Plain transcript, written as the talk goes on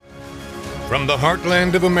From the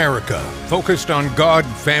heartland of America, focused on God,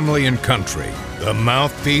 family, and country, the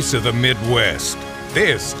mouthpiece of the Midwest.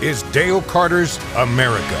 This is Dale Carter's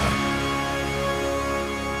America.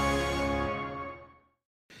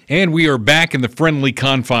 And we are back in the friendly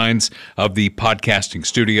confines of the podcasting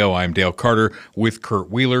studio. I'm Dale Carter with Kurt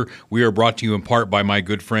Wheeler. We are brought to you in part by my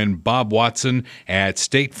good friend Bob Watson at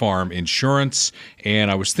State Farm Insurance.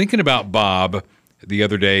 And I was thinking about Bob the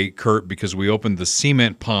other day, Kurt, because we opened the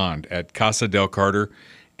cement pond at Casa del Carter.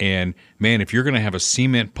 And man, if you're going to have a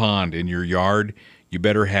cement pond in your yard, you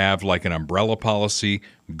better have like an umbrella policy,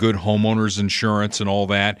 good homeowners insurance and all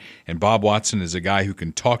that. And Bob Watson is a guy who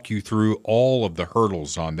can talk you through all of the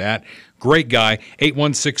hurdles on that. Great guy,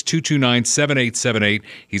 816-229-7878.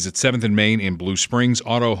 He's at 7th and Main in Blue Springs.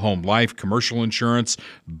 Auto, home, life, commercial insurance.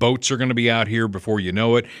 Boats are going to be out here before you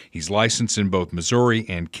know it. He's licensed in both Missouri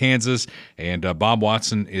and Kansas. And Bob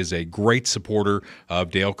Watson is a great supporter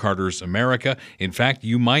of Dale Carter's America. In fact,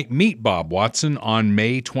 you might meet Bob Watson on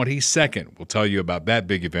May 22nd. We'll tell you about that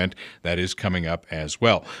big event that is coming up as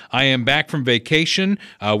well. I am back from vacation.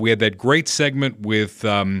 We had that great segment with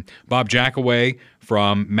Bob Jackaway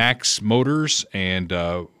from Max Motors, and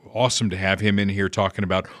awesome to have him in here talking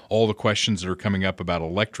about all the questions that are coming up about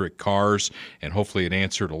electric cars, and hopefully it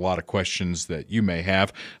answered a lot of questions that you may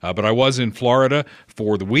have. But I was in Florida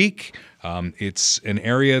for the week. It's an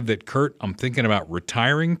area that, Kurt, I'm thinking about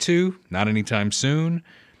retiring to, not anytime soon.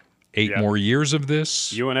 8 more years of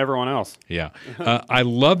this. You and everyone else. Yeah. I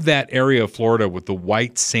love that area of Florida with the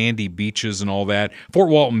white sandy beaches and all that. Fort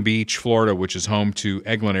Walton Beach, Florida, which is home to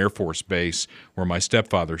Eglin Air Force Base, where my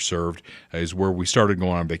stepfather served, is where we started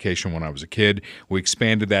going on vacation when I was a kid. We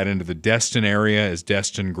expanded that into the Destin area as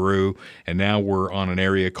Destin grew, and now we're on an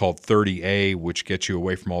area called 30A, which gets you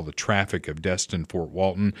away from all the traffic of Destin, Fort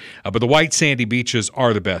Walton. But the white sandy beaches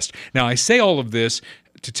are the best. Now, I say all of this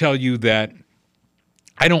to tell you that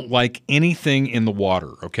I don't like anything in the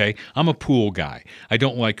water, okay? I'm a pool guy. I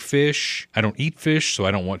don't like fish. I don't eat fish, so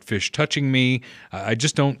I don't want fish touching me. I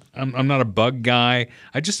just don't, I'm not a bug guy.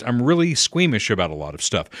 I'm really squeamish about a lot of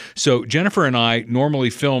stuff. So Jennifer and I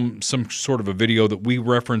normally film some sort of a video that we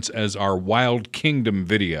reference as our Wild Kingdom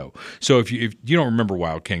video. So if you don't remember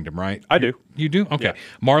Wild Kingdom, right? I do. You do? Okay. Yeah.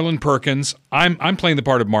 Marlon Perkins. I'm playing the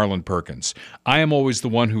part of Marlon Perkins. I am always the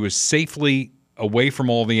one who is safely away from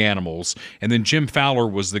all the animals. And then Jim Fowler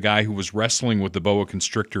was the guy who was wrestling with the boa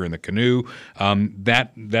constrictor in the canoe.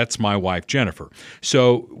 That's my wife, Jennifer.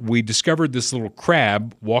 So we discovered this little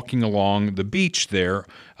crab walking along the beach there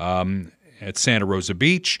at Santa Rosa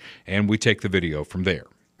Beach, and we take the video from there.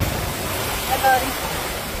 Hi,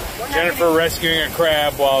 buddy. Jennifer rescuing a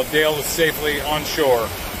crab while Dale is safely on shore.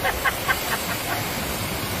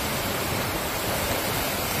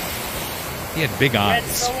 He had big eyes.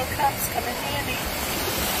 Red Solo cups come in handy.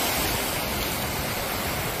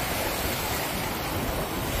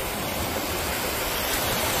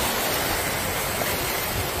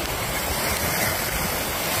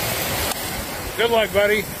 Good luck,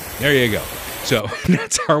 buddy. There you go. So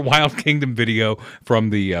that's our Wild Kingdom video from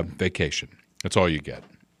the vacation. That's all you get.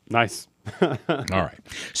 Nice. All right.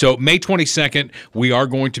 So May 22nd, we are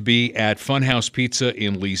going to be at Funhouse Pizza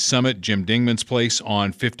in Lee's Summit, Jim Dingman's place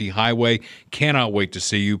on 50 Highway. Cannot wait to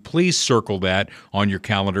see you. Please circle that on your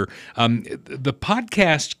calendar. The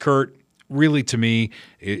podcast, Kurt, really to me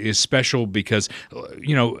is special because,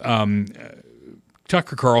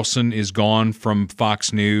 Tucker Carlson is gone from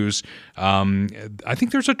Fox News. I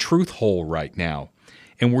think there's a truth hole right now,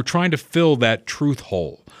 and we're trying to fill that truth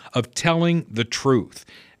hole of telling the truth.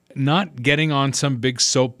 Not getting on some big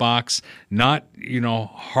soapbox, not,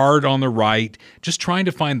 hard on the right, just trying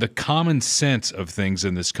to find the common sense of things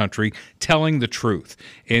in this country, telling the truth.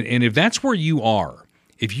 And if that's where you are,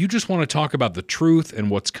 if you just want to talk about the truth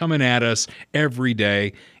and what's coming at us every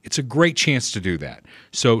day, it's a great chance to do that.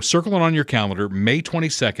 So circle it on your calendar, May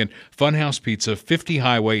 22nd, Funhouse Pizza, 50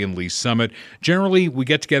 Highway in Lee's Summit. Generally, we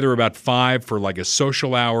get together about 5 for like a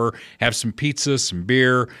social hour, have some pizza, some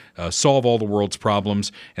beer, solve all the world's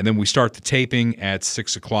problems, and then we start the taping at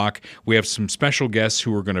 6 o'clock. We have some special guests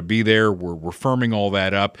who are going to be there. We're firming all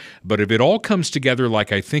that up. But if it all comes together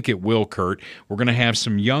like I think it will, Kurt, we're going to have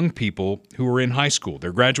some young people who are in high school.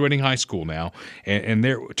 They're graduating high school now, and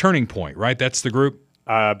they're Turning Point, right? That's the group?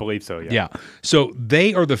 I believe so, yeah. Yeah. So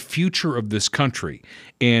they are the future of this country.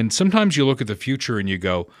 And sometimes you look at the future and you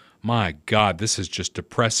go, my God, this is just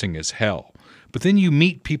depressing as hell. But then you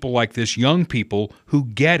meet people like this, young people who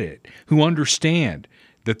get it, who understand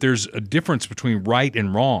that there's a difference between right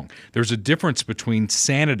and wrong. There's a difference between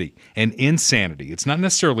sanity and insanity. It's not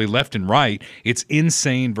necessarily left and right. It's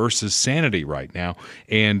insane versus sanity right now.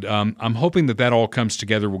 And I'm hoping that all comes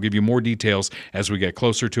together. We'll give you more details as we get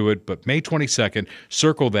closer to it. But May 22nd,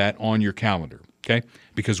 circle that on your calendar, okay?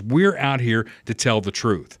 Because we're out here to tell the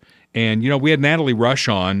truth. And, we had Natalie Rush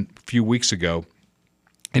on a few weeks ago.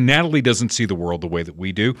 And Natalie doesn't see the world the way that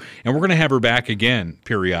we do. And we're going to have her back again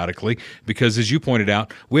periodically because, as you pointed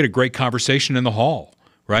out, we had a great conversation in the hall,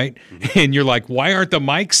 right? Mm-hmm. And you're like, why aren't the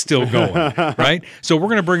mics still going, right? So we're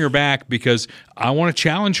going to bring her back because I want to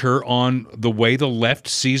challenge her on the way the left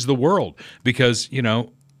sees the world because,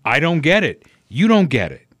 I don't get it. You don't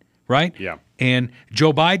get it, right? Yeah. And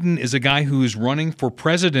Joe Biden is a guy who is running for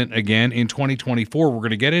president again in 2024. We're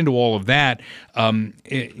going to get into all of that.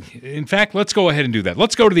 In fact, let's go ahead and do that.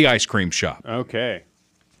 Let's go to the ice cream shop. Okay.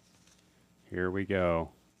 Here we go.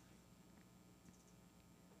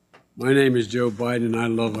 My name is Joe Biden, and I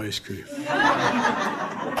love ice cream.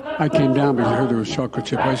 I came down because I heard there was chocolate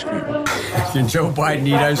chip ice cream. Can Joe Biden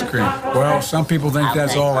eat ice cream? Well, some people think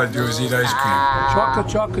that's all I do is eat ice cream.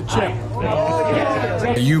 Chocolate chip.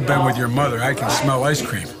 You've been with your mother. I can smell ice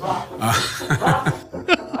cream.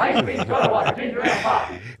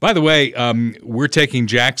 By the way, we're taking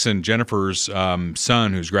Jackson, Jennifer's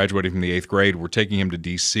son, who's graduating from the 8th grade. We're taking him to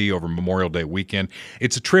D.C. over Memorial Day weekend.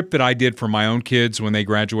 It's a trip that I did for my own kids when they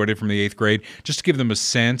graduated from the 8th grade, just to give them a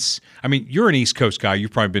sense. I mean, you're an East Coast guy.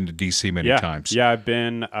 You've probably been to D.C. many times. Yeah, I've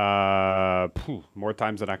been more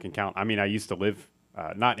times than I can count. I mean, I used to live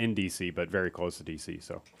not in D.C., but very close to D.C.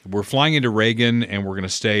 So we're flying into Reagan, and we're going to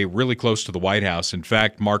stay really close to the White House. In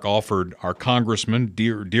fact, Mark Alford, our congressman,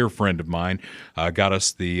 dear friend of mine, got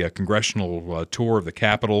us the congressional tour of the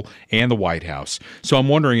Capitol and the White House. So I'm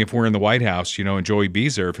wondering if we're in the White House, and Joey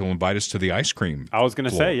B's there, if he'll invite us to the ice cream. I was going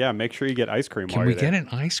to say, yeah, make sure you get ice cream while you're there. Can we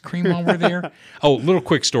get an ice cream while we're there? Oh, little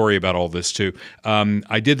quick story about all this, too.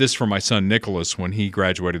 I did this for my son Nicholas when he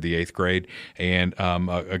graduated the 8th grade, and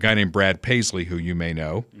a guy named Brad Paisley, who you may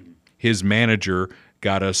know, his manager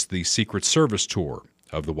got us the Secret Service tour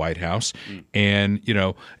of the White House, and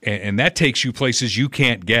and that takes you places you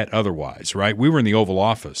can't get otherwise, right? We were in the Oval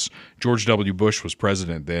Office. George W. Bush was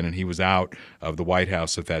president then, and he was out of the White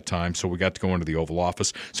House at that time, so we got to go into the Oval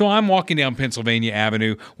Office. So I'm walking down Pennsylvania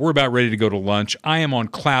Avenue. We're about ready to go to lunch. I am on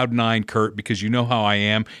cloud nine, Kurt, because you know how I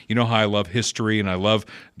am. You know how I love history, and I love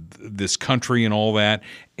this country and all that.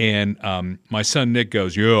 And my son Nick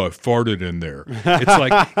goes, "Yeah, I farted in there." It's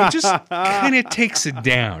like it just kind of takes it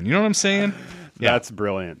down. You know what I'm saying? Yeah. That's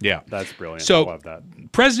brilliant. Yeah. That's brilliant. So, I love that.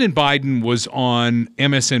 President Biden was on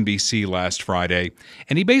MSNBC last Friday,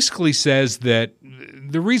 and he basically says that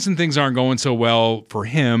the reason things aren't going so well for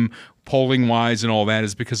him, polling-wise and all that,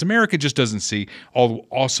 is because America just doesn't see all the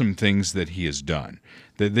awesome things that he has done,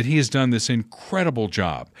 that he has done this incredible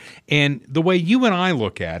job. And the way you and I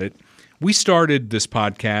look at it, we started this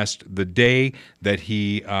podcast the day that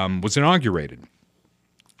he was inaugurated.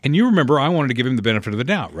 And you remember I wanted to give him the benefit of the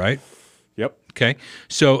doubt, right? Yep. Okay.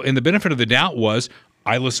 So, and the benefit of the doubt was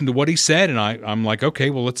I listened to what he said, and I'm like, okay,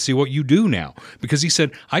 well, let's see what you do now. Because he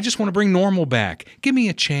said, I just want to bring normal back. Give me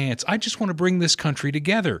a chance. I just want to bring this country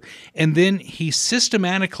together. And then he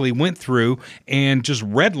systematically went through and just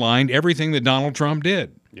redlined everything that Donald Trump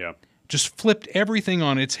did. Yeah. Just flipped everything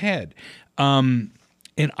on its head. And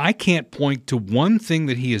I can't point to one thing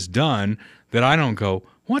that he has done that I don't go,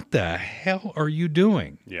 what the hell are you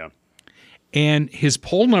doing? Yeah. And his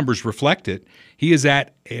poll numbers reflect it. He is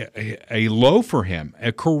at a low for him,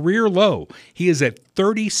 a career low. He is at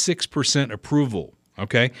 36% approval,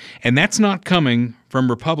 okay? And that's not coming from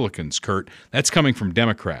Republicans, Kurt. That's coming from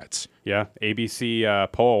Democrats. Yeah,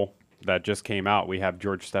 ABC poll that just came out. We have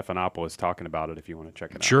George Stephanopoulos talking about it if you want to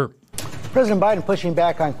check it out. Sure. President Biden pushing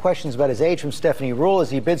back on questions about his age from Stephanie Ruhle as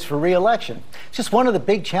he bids for re-election. It's just one of the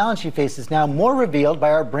big challenges he faces now, more revealed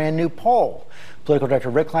by our brand new poll. Political director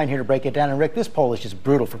Rick Klein here to break it down. And Rick, this poll is just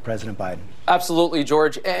brutal for President Biden. Absolutely,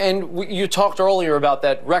 George. And you talked earlier about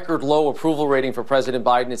that record low approval rating for President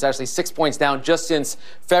Biden. It's actually 6 points down just since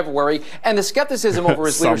February. And the skepticism over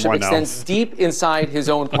his leadership extends deep inside his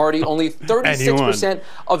own party. Only 36%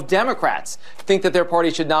 of Democrats think that their party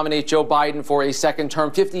should nominate Joe Biden for a second term.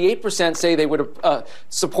 58% say they would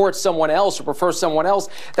support someone else or prefer someone else.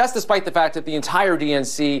 That's despite the fact that the entire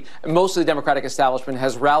DNC, most of the Democratic establishment,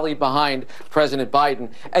 has rallied behind President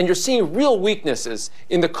Biden. And you're seeing real weaknesses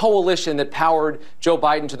in the coalition that powered Joe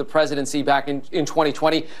Biden to the presidency back in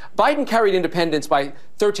 2020. Biden carried independents by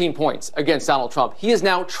 13 points against Donald Trump. He is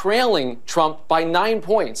now trailing Trump by 9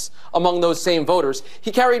 points among those same voters.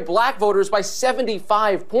 He carried black voters by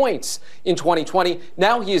 75 points in 2020.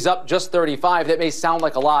 Now he is up just 35. That may sound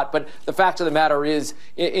like a lot, but the fact of the matter is,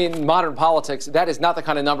 in modern politics, that is not the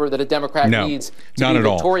kind of number that a Democrat needs to be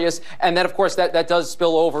victorious. And then, of course, that does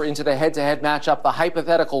spill over into the head-to-head matchup, the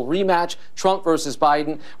hypothetical rematch, Trump versus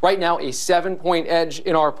Biden. Right now, a 7-point edge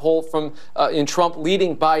in our poll from in Trump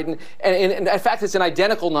leading Biden. And in fact, it's an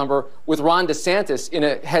identical number with Ron DeSantis in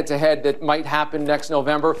a head-to-head that might happen next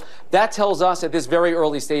November. That tells us at this very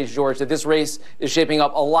early stage, George, that this race is shaping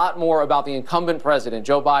up a lot more about the incumbent president,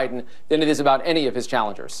 Joe Biden, than it is about any of his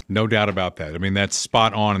challengers. No doubt about that. I mean, that's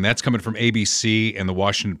spot on, and that's coming from ABC and the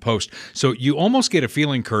Washington Post. So you almost get a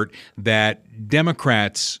feeling, Kurt, that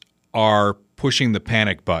Democrats are pushing the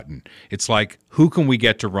panic button. It's like, who can we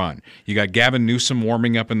get to run? You got Gavin Newsom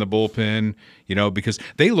warming up in the bullpen, because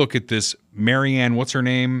they look at this Marianne, what's her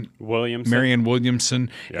name? Marianne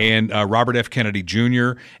Williamson, and Robert F. Kennedy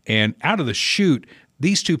Jr. And out of the chute,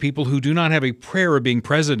 these two people who do not have a prayer of being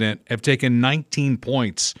president have taken 19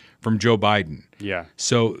 points from Joe Biden. Yeah.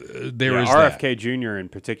 So there is RFK Jr. in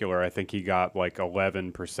particular, I think he got like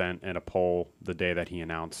 11% in a poll the day that he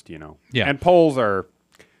announced, Yeah. And polls are,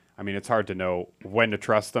 it's hard to know when to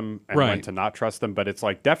trust them and when to not trust them, but it's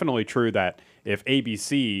like definitely true that if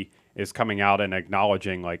ABC is coming out and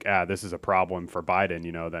acknowledging like, this is a problem for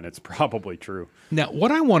Biden, then it's probably true. Now,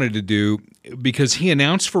 what I wanted to do, because he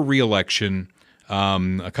announced for re-election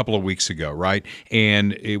a couple of weeks ago, right?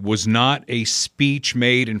 And it was not a speech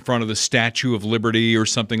made in front of the Statue of Liberty or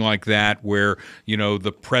something like that where,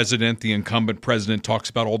 the president, the incumbent president, talks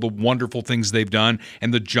about all the wonderful things they've done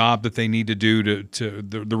and the job that they need to do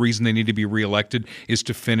the reason they need to be reelected is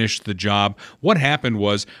to finish the job. What happened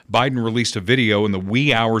was Biden released a video in the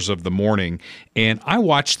wee hours of the morning, and I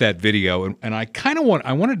watched that video, and I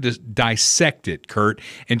wanted to dissect it, Kurt,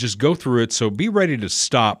 and just go through it. So be ready to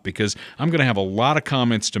stop, because I'm going to have a lot of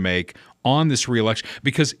comments to make on this reelection,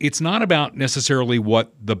 because it's not about necessarily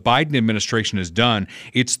what the Biden administration has done.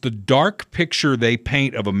 It's the dark picture they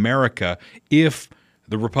paint of America if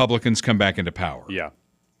the Republicans come back into power. Yeah.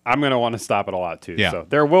 I'm going to want to stop it a lot too. Yeah. So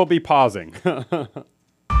there will be pausing. Okay.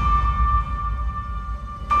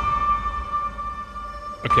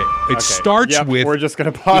 It starts with... We're just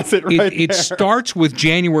going to pause it right there. It starts with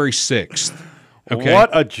January 6th. Okay. What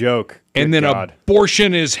a joke. And then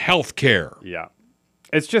abortion is health care. Yeah.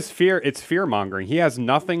 It's just fear. It's fear mongering. He has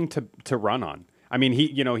nothing to run on.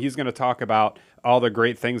 He's going to talk about all the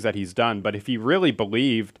great things that he's done. But if he really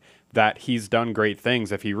believed that he's done great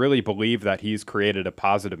things, if he really believed that he's created a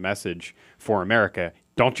positive message for America,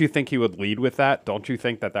 don't you think he would lead with that? Don't you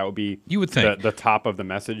think that would be the top of the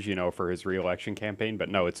message, for his reelection campaign? But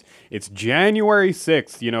no, it's January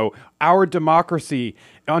 6th, our democracy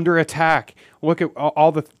under attack. Look at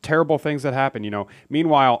all the terrible things that happen,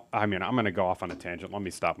 Meanwhile, I'm going to go off on a tangent. Let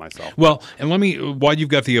me stop myself. Well, and while you've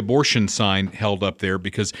got the abortion sign held up there,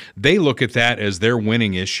 because they look at that as their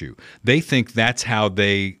winning issue. They think that's how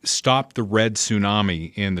they stopped the red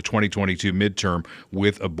tsunami in the 2022 midterm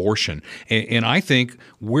with abortion. And I think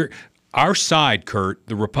our side, Kurt,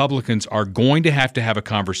 the Republicans, are going to have a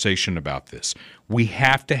conversation about this. We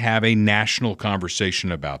have to have a national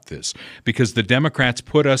conversation about this, because the Democrats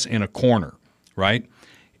put us in a corner, right?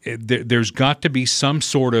 There's got to be some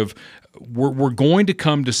sort of we're going to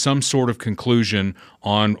come to some sort of conclusion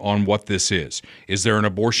on what this is. Is there an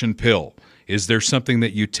abortion pill? Is there something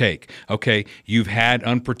that you take? Okay, you've had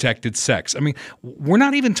unprotected sex. We're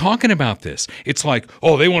not even talking about this. It's like,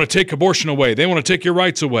 oh, they want to take abortion away. They want to take your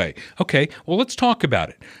rights away. Okay, well, let's talk about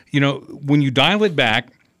it. When you dial it back,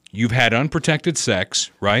 you've had unprotected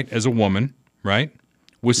sex, right, as a woman, right?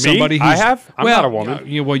 With somebody who's... I have? I'm not a woman.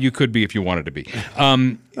 You could be if you wanted to be.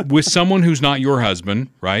 With someone who's not your husband,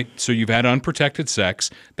 right? So you've had unprotected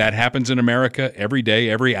sex. That happens in America every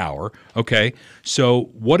day, every hour. Okay.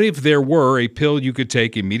 So what if there were a pill you could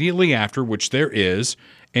take immediately after, which there is,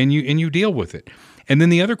 and you deal with it? And then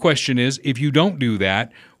the other question is, if you don't do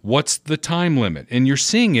that, what's the time limit? And you're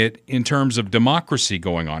seeing it in terms of democracy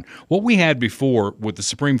going on. What we had before with the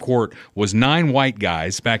Supreme Court was 9 white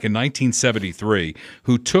guys back in 1973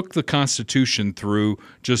 who took the Constitution through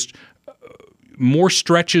just more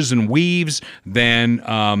stretches and weaves than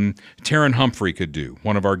Taryn Humphrey could do,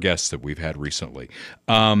 one of our guests that we've had recently.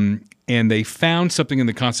 And they found something in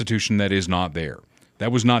the Constitution that is not there.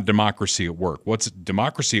 That was not democracy at work. What's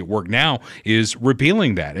democracy at work now is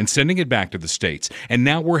repealing that and sending it back to the states. And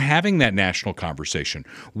now we're having that national conversation.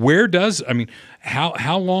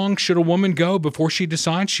 How long should a woman go before she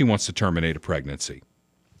decides she wants to terminate a pregnancy?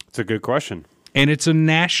 It's a good question. And it's a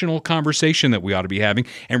national conversation that we ought to be having,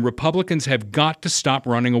 and Republicans have got to stop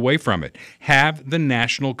running away from it. Have the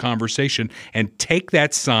national conversation and take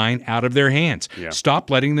that sign out of their hands. Yeah. Stop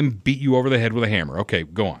letting them beat you over the head with a hammer. Okay,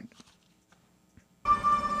 go on.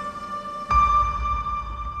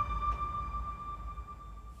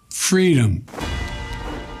 Freedom.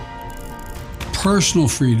 Personal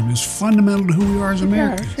freedom is fundamental to who we are as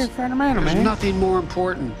Americans. Yeah, it's fundamental, man. There's nothing more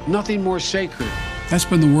important, nothing more sacred. That's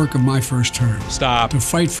been the work of my first term. Stop. To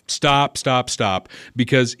fight for Stop.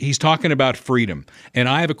 Because he's talking about freedom. And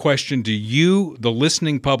I have a question to you, the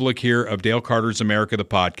listening public here of Dale Carter's America, the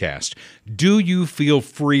podcast. Do you feel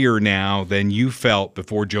freer now than you felt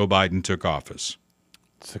before Joe Biden took office?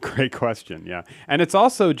 It's a great question, yeah. And it's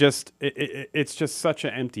also just, it's just such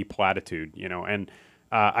an empty platitude, you know. And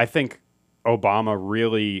I think Obama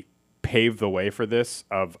really paved the way for this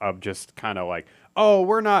of just kind of like, oh,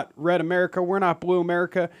 we're not red America, we're not blue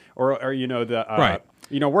America, or you know, the right.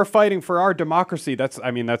 You know, we're fighting for our democracy. That's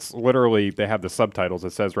literally, they have the subtitles.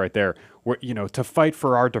 It says right there, we're, you know, to fight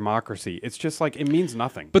for our democracy. It's just like, it means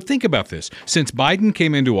nothing. But think about this. Since Biden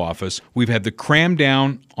came into office, we've had the cram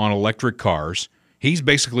down on electric cars. He's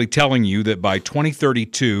basically telling you that by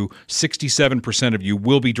 2032, 67% of you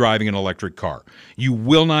will be driving an electric car. You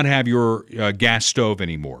will not have your gas stove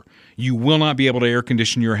anymore. You will not be able to air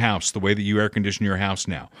condition your house the way that you air condition your house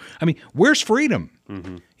now. I mean, where's freedom?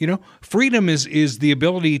 Mm-hmm. You know, freedom is the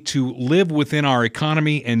ability to live within our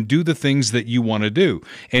economy and do the things that you want to do.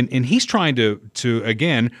 And he's trying to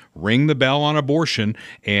again ring the bell on abortion.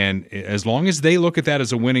 And as long as they look at that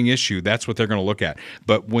as a winning issue, that's what they're going to look at.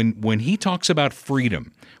 But when he talks about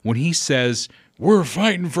freedom, when he says we're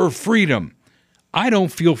fighting for freedom, I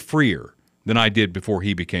don't feel freer than I did before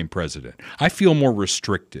he became president. I feel more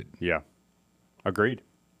restricted. Yeah, agreed.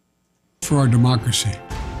 For our democracy.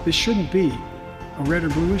 This shouldn't be a red or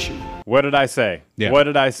blue issue. What did I say? Yeah. What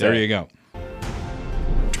did I say? There you go.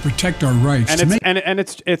 To protect our rights.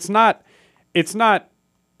 It's not.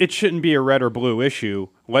 It shouldn't be a red or blue issue.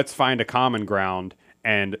 Let's find a common ground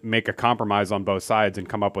and make a compromise on both sides and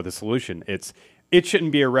come up with a solution. It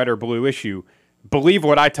shouldn't be a red or blue issue. Believe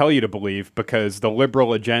what I tell you to believe, because the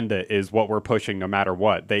liberal agenda is what we're pushing no matter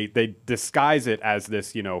what. They disguise it as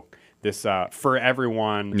this, you know, this for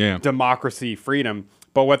everyone, democracy, freedom.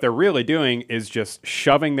 But what they're really doing is just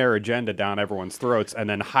shoving their agenda down everyone's throats and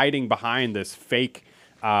then hiding behind this fake,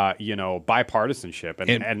 you know, bipartisanship.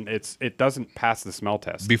 And it doesn't pass the smell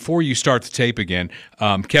test. Before you start the tape again,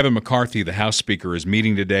 Kevin McCarthy, the House Speaker, is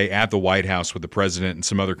meeting today at the White House with the president and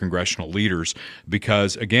some other congressional leaders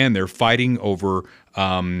because, again, they're fighting over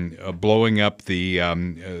blowing up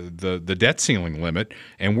the debt ceiling limit.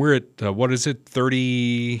 And we're at, what is it,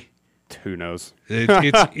 30... Who knows?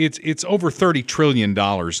 It's over $30 trillion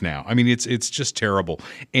now. I mean, it's just terrible.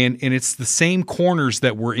 And it's the same corners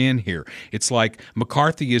that we're in here. It's like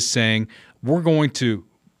McCarthy is saying, we're going to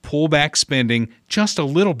pull back spending just a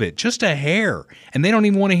little bit, just a hair. And they don't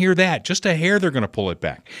even want to hear that. Just a hair, they're going to pull it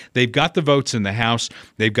back. They've got the votes in the House.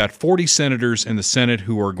 They've got 40 senators in the Senate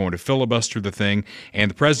who are going to filibuster the thing.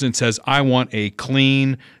 And the president says, I want a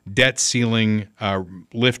clean debt ceiling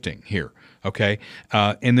lifting here. Okay,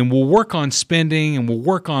 and then we'll work on spending and we'll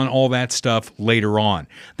work on all that stuff later on.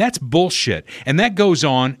 That's bullshit. And that goes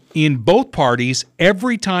on in both parties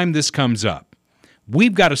every time this comes up.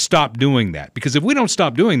 We've got to stop doing that, because if we don't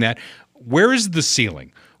stop doing that, where is the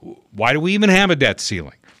ceiling? Why do we even have a debt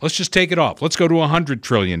ceiling? Let's just take it off. Let's go to $100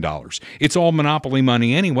 trillion. It's all monopoly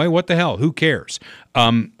money anyway. What the hell? Who cares?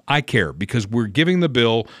 I care, because we're giving the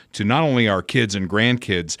bill to not only our kids and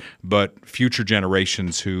grandkids, but future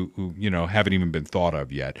generations who you know, haven't even been thought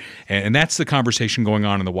of yet. And that's the conversation going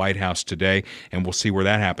on in the White House today, and we'll see where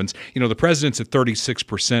that happens. You know, the president's at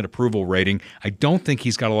 36% approval rating. I don't think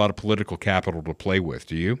he's got a lot of political capital to play with.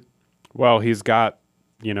 Do you? Well, he's got,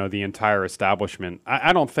 you know, the entire establishment.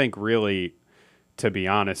 I don't think really, to be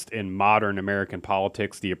honest, in modern American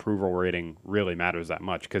politics, the approval rating really matters that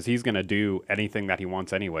much, because he's going to do anything that he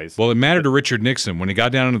wants anyways. Well, it mattered to Richard Nixon. When he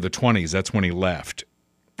got down into the 20s, that's when he left.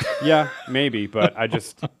 Yeah, maybe, but I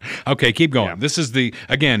just... Okay, keep going. Yeah. This is the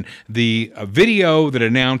video that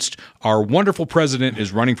announced our wonderful president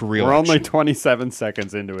is running for re-election. We're only 27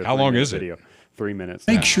 seconds into it. How long is it? 3 minutes.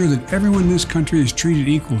 Make sure that everyone in this country is treated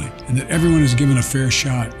equally and that everyone is given a fair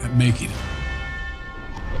shot at making it.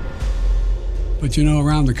 But you know,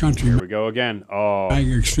 around the country, Here we go again. Oh,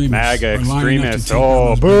 MAGA extremists. MAGA are lining up to extremists. take all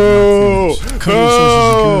Oh, those boo! benefits, cutting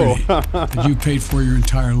Social Security that you paid for your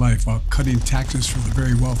entire life while cutting taxes for the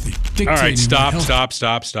very wealthy. All right, Dictating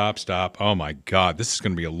stop. Oh my God, this is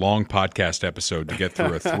going to be a long podcast episode to get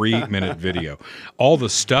through a 3-minute video. All the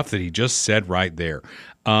stuff that he just said right there.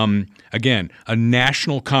 Again, a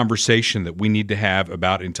national conversation that we need to have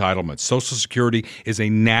about entitlements. Social Security is a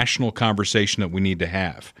national conversation that we need to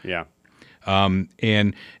have. Yeah.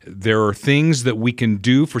 And there are things that we can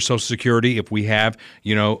do for Social Security if we have,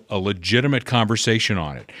 a legitimate conversation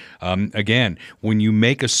on it. Again, when you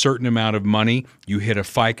make a certain amount of money, you hit a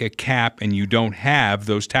FICA cap and you don't have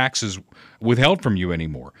those taxes withheld from you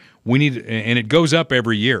anymore. And it goes up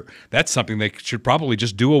every year. That's something they should probably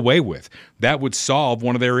just do away with. That would solve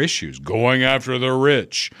one of their issues, going after the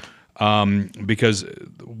rich. Because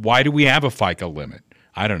why do we have a FICA limit?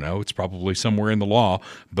 I don't know. It's probably somewhere in the law,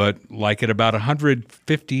 but like at about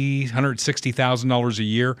 $150,000, $160,000 a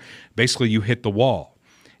year, basically you hit the wall.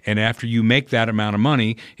 And after you make that amount of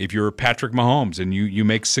money, if you're Patrick Mahomes and you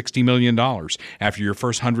make $60 million, after your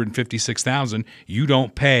first $156,000, you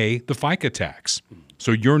don't pay the FICA tax.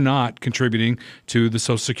 So you're not contributing to the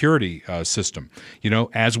Social Security system.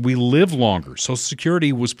 As we live longer, Social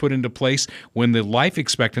Security was put into place when the life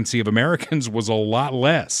expectancy of Americans was a lot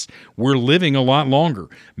less. We're living a lot longer.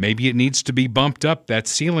 Maybe it needs to be bumped up, that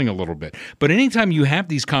ceiling a little bit. But anytime you have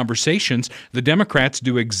these conversations, the Democrats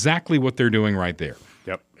do exactly what they're doing right there.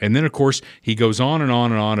 Yep. And then, of course, he goes on and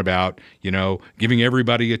on and on about, giving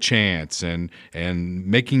everybody a chance and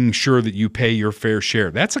making sure that you pay your fair share.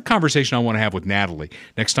 That's a conversation I want to have with Natalie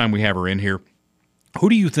next time we have her in here. Who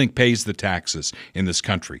do you think pays the taxes in this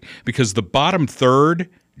country? Because the bottom third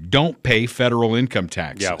don't pay federal income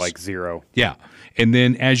taxes. Yeah, like zero. Yeah. And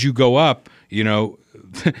then as you go up,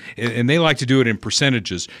 and they like to do it in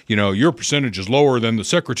percentages. Your percentage is lower than the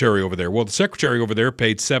secretary over there. Well, the secretary over there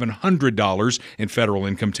paid $700 in federal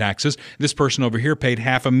income taxes. This person over here paid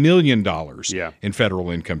 $500,000 in federal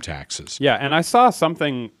income taxes. Yeah, and I saw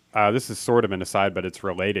something, this is sort of an aside, but it's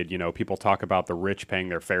related. People talk about the rich paying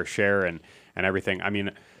their fair share and everything. I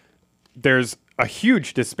mean, there's a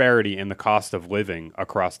huge disparity in the cost of living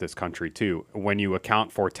across this country, too, when you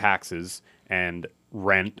account for taxes and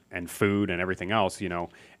rent and food and everything else,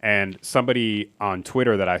 and somebody on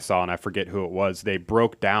Twitter that I saw, and I forget who it was, they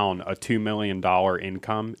broke down a $2 million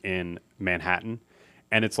income in Manhattan.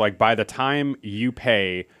 And it's like, by the time you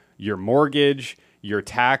pay your mortgage, your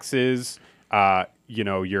taxes, your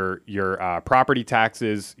property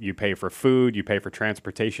taxes, you pay for food, you pay for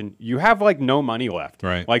transportation, you have like no money left.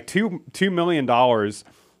 Right. Like $2 million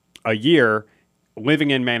a year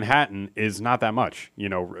living in Manhattan is not that much,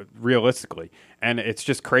 realistically. And it's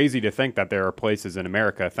just crazy to think that there are places in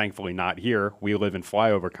America, thankfully not here. We live in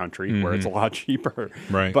flyover country where it's a lot cheaper.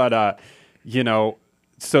 Right. But,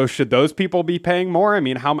 so should those people be paying more? I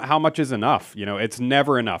mean, how much is enough? It's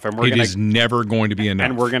never enough. And it is never going to be enough.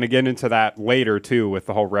 And we're going to get into that later, too, with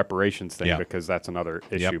the whole reparations thing, because that's another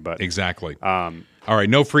issue. Yep, but exactly. All right,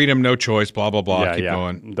 no freedom, no choice, blah, blah, blah. Keep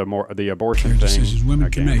going. The abortion thing. Decisions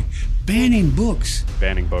women can make. Banning books.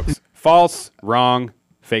 False, wrong,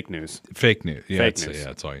 fake news. Fake news. Yeah, Fake news. Yeah,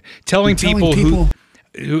 that's all. Telling people who,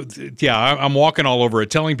 I'm walking all over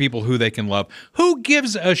it, telling people who they can love. Who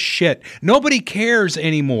gives a shit? Nobody cares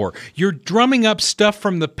anymore. You're drumming up stuff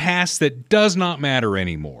from the past that does not matter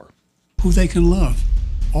anymore. Who they can love.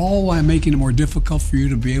 All while making it more difficult for you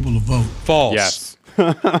to be able to vote. False. Yes.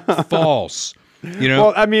 False.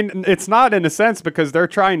 Well, I mean, it's not in a sense because they're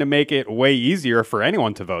trying to make it way easier for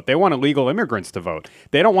anyone to vote. They want illegal immigrants to vote.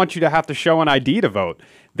 They don't want you to have to show an ID to vote.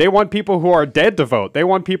 They want people who are dead to vote. They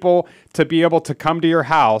want people to be able to come to your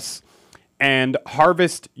house and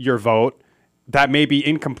harvest your vote that may be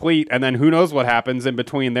incomplete, and then who knows what happens in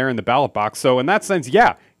between there in the ballot box. So in that sense,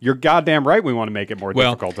 yeah, you're goddamn right we want to make it more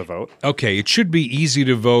difficult to vote. Okay, it should be easy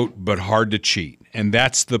to vote but hard to cheat. And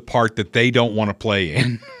that's the part that they don't want to play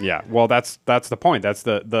in. Yeah, well, that's the point. That's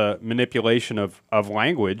the manipulation of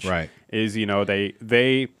language. Right. Is,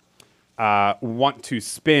 they want to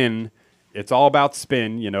spin. It's all about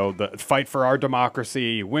spin, the fight for our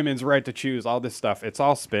democracy, women's right to choose, all this stuff. It's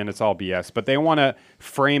all spin. It's all BS. But they want to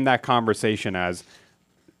frame that conversation as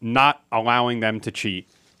not allowing them to cheat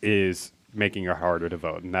is making it harder to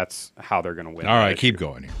vote. And that's how they're going to win. All right, keep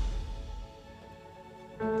going here.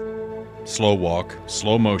 Slow walk,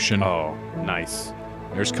 slow motion. Oh, nice.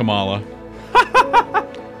 There's Kamala.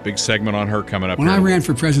 Big segment on her coming up. When I ran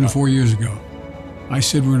for president 4 years ago, I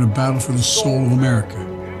said we're in a battle for the soul of America.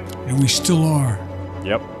 And we still are.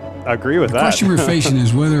 Yep. I agree with that. The question we're facing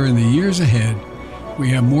is whether in the years ahead we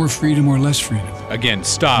have more freedom or less freedom. Again,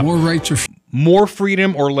 stop. More rights or More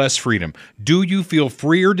freedom or less freedom? Do you feel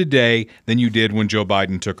freer today than you did when Joe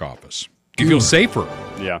Biden took office? Do you feel safer?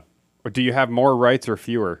 Yeah. Or do you have more rights or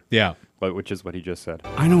fewer? Yeah. Which is what he just said.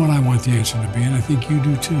 I know what I want the answer to be, and I think you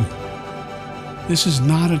do too. This is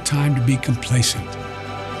not a time to be complacent.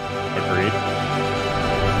 Agreed.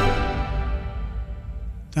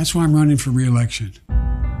 That's why I'm running for re-election.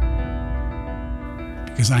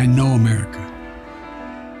 Because I know America.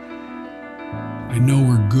 I know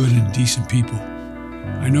we're good and decent people.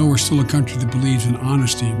 I know we're still a country that believes in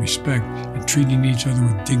honesty and respect and treating each other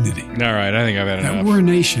with dignity. All right, I think I've had enough. We're a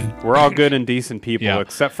nation. We're all good and decent people,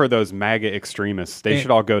 except for those MAGA extremists. They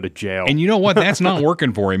should all go to jail. And you know what? That's not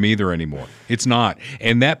working for him either anymore. It's not.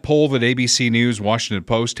 And that poll that ABC News, Washington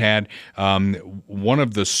Post had, one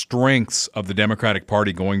of the strengths of the Democratic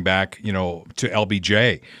Party going back, to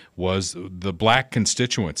LBJ was the black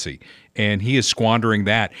constituency. And he is squandering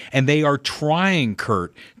that. And they are trying,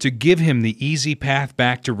 Kurt, to give him the easy path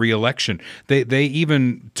back to re-election. They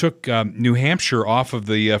even took New Hampshire off of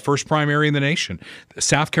the first primary in the nation.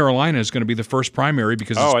 South Carolina is going to be the first primary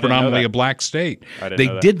because it's predominantly a black state.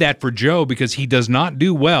 They did that for Joe because he does not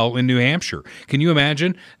do well in New Hampshire. Can you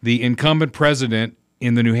imagine the incumbent president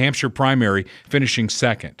in the New Hampshire primary finishing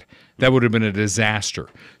second? That would have been a disaster.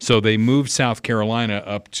 So they moved South Carolina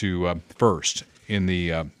up to first in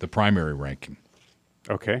the primary ranking.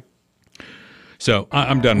 Okay. So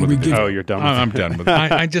I'm done with it. Oh, you're done with it. I'm done with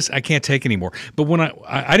it. I can't take anymore. But when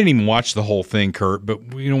I didn't even watch the whole thing, Kurt, but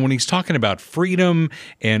when he's talking about freedom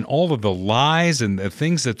and all of the lies and the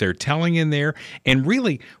things that they're telling in there, and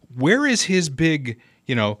really, where is his big,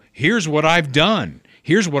 here's what I've done.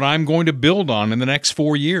 Here's what I'm going to build on in the next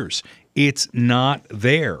 4 years. It's not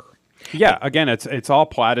there. Yeah, again, it's all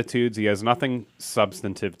platitudes. He has nothing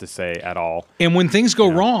substantive to say at all. And when things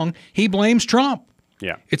go wrong, he blames Trump.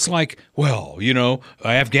 Yeah. It's like, well,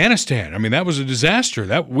 Afghanistan, that was a disaster.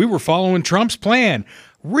 That we were following Trump's plan.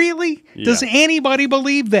 Really? Yeah. Does anybody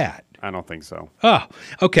believe that? I don't think so. Oh,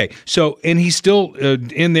 okay. So, and he's still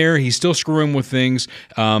in there. He's still screwing with things.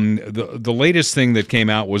 The latest thing that came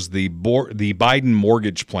out was the Biden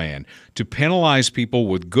mortgage plan to penalize people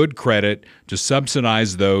with good credit to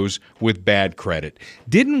subsidize those with bad credit.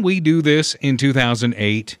 Didn't we do this in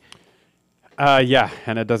 2008? Yeah,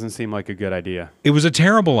 and it doesn't seem like a good idea. It was a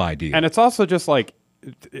terrible idea. And it's also just like,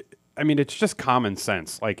 it's just common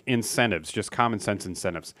sense, like incentives, just common sense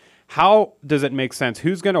incentives. How does it make sense?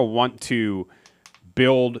 Who's going to want to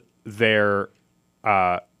build their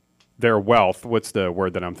wealth? What's the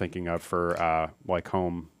word that I'm thinking of for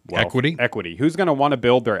home wealth? Equity? Equity. Who's going to want to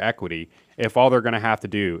build their equity if all they're going to have to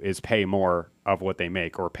do is pay more of what they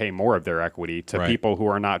make or pay more of their equity to people who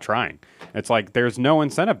are not trying? It's like there's no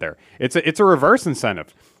incentive there. It's a reverse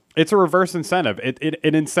incentive. It's a reverse incentive. It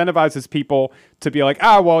incentivizes people to be like,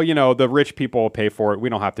 the rich people will pay for it. We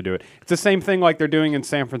don't have to do it. It's the same thing like they're doing in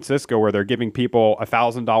San Francisco where they're giving people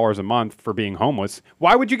 $1,000 a month for being homeless.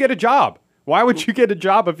 Why would you get a job? Why would you get a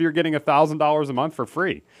job if you're getting $1,000 a month for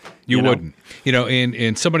free? You wouldn't.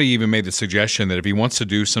 And somebody even made the suggestion that if he wants to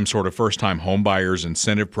do some sort of first-time homebuyers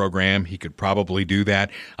incentive program, he could probably do that.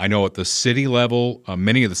 I know at the city level,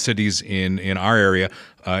 many of the cities in our area,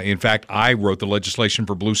 in fact, I wrote the legislation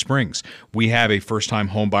for Blue Springs. We have a first-time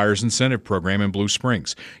homebuyers incentive program in Blue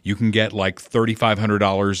Springs. You can get like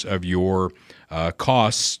 $3,500 of your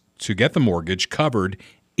costs to get the mortgage covered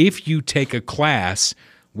if you take a class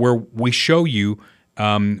where we show you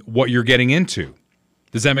what you're getting into.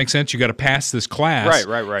 Does that make sense? You got to pass this class.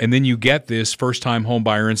 Right. And then you get this first-time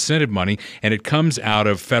homebuyer incentive money, and it comes out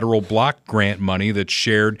of federal block grant money that's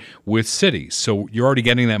shared with cities. So you're already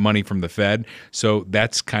getting that money from the Fed. So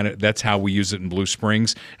that's how we use it in Blue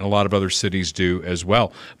Springs, and a lot of other cities do as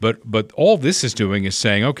well. But all this is doing is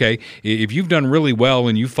saying, okay, if you've done really well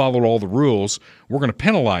and you followed all the rules, we're going to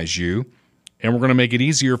penalize you, and we're going to make it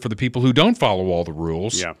easier for the people who don't follow all the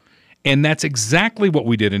rules. Yeah. And that's exactly what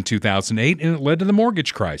we did in 2008, and it led to the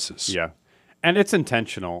mortgage crisis. Yeah. And it's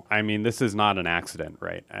intentional. This is not an accident,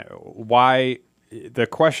 right? Why? The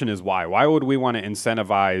question is why? Why would we want to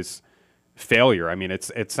incentivize failure?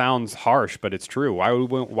 It sounds harsh, but it's true. Why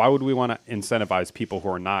would we want to incentivize people who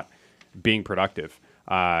are not being productive?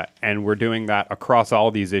 And we're doing that across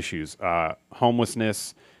all these issues.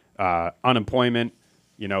 Homelessness, unemployment,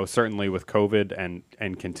 certainly with COVID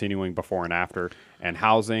and continuing before and after, and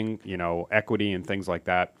housing, equity and things like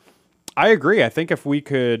that. I agree. I think if we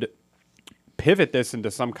could pivot this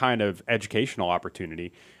into some kind of educational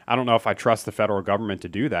opportunity, I don't know if I trust the federal government to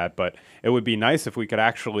do that, but it would be nice if we could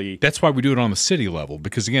actually. That's why we do it on the city level,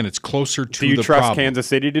 because again, it's closer to the problem. Do you trust Kansas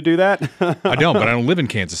City to do that? I don't, but I don't live in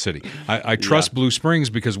Kansas City. I trust Blue Springs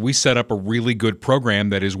because we set up a really good program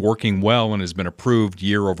that is working well and has been approved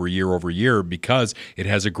year over year over year because it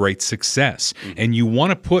has a great success. And you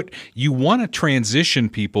want to transition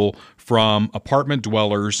people from apartment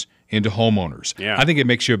dwellers into homeowners. Yeah. I think it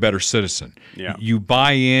makes you a better citizen. Yeah. You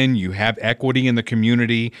buy in, you have equity in the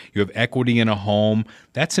community, you have equity in a home.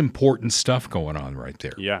 That's important stuff going on right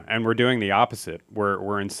there. Yeah, and we're doing the opposite. We're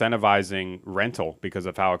incentivizing rental because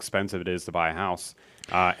of how expensive it is to buy a house,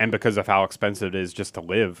 and because of how expensive it is just to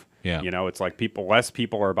live. Yeah. You know, it's like less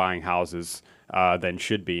people are buying houses than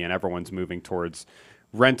should be, and everyone's moving towards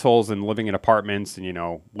rentals and living in apartments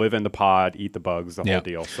and, live in the pod, eat the bugs, the whole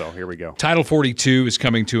deal. So here we go. Title 42 is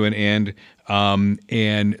coming to an end.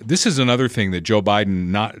 And this is another thing that Joe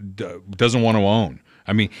Biden doesn't want to own.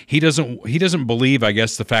 I mean, he doesn't believe, I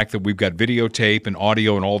guess, the fact that we've got videotape and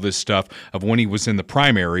audio and all this stuff of when he was in the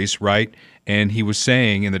primaries, right? And he was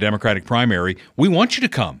saying in the Democratic primary, we want you to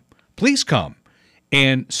come. Please come.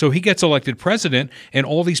 And so he gets elected president, and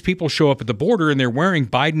all these people show up at the border, and they're wearing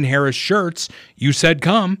Biden-Harris shirts. You said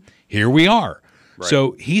come. Here we are. Right.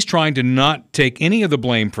 So he's trying to not take any of the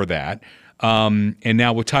blame for that. And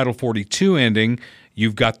now with Title 42 ending,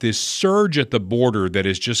 you've got this surge at the border that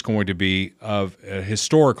is just going to be of a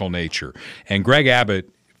historical nature. And Greg Abbott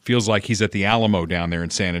feels like he's at the Alamo down there in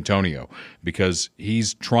San Antonio because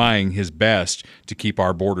he's trying his best to keep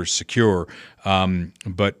our borders secure,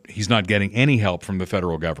 but he's not getting any help from the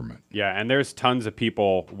federal government. Yeah, and there's tons of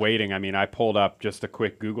people waiting. I mean, I pulled up just a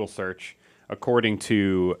quick Google search. According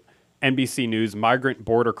to NBC News, migrant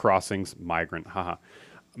border crossings,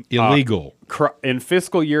 illegal. In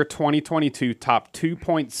fiscal year 2022, topped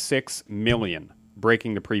 2.6 million,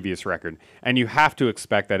 breaking the previous record. And you have to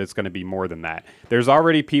expect that it's going to be more than that. There's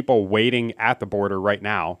already people waiting at the border right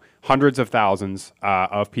now. Hundreds of thousands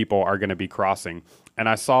of people are going to be crossing. And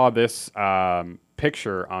I saw this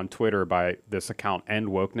picture on Twitter by this account, End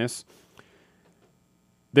Wokeness.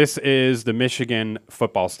 This is the Michigan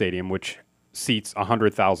football stadium, which seats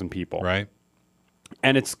 100,000 people. Right.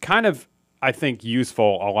 And it's kind of, I think,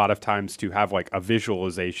 useful a lot of times to have like a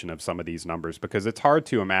visualization of some of these numbers because it's hard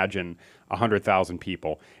to imagine 100,000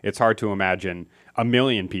 people. It's hard to imagine 1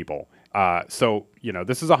 million people. So,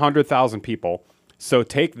 this is 100,000 people. So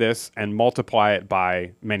take this and multiply it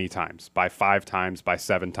by many times, by 5 times, by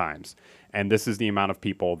 7 times. And this is the amount of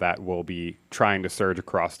people that will be trying to surge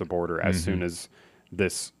across the border as soon as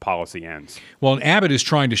this policy ends. Well, and Abbott is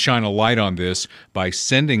trying to shine a light on this by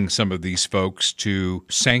sending some of these folks to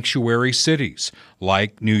sanctuary cities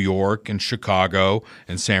like New York and Chicago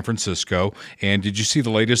and San Francisco. And did you see the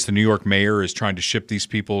latest? The New York mayor is trying to ship these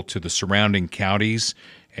people to the surrounding counties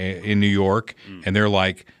in New York. And they're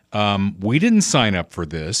like, we didn't sign up for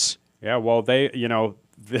this. Yeah, well, they,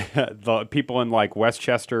 the people in like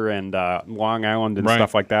Westchester and Long Island and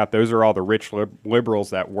stuff like that, those are all the rich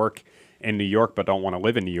liberals that work in New York but don't want to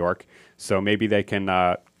live in New York. So maybe they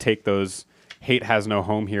can take those hate has no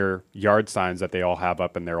home here yard signs that they all have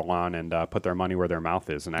up in their lawn and put their money where their mouth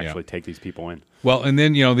is and actually take these people in. Well, and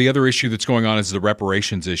then, the other issue that's going on is the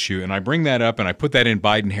reparations issue. And I bring that up and I put that in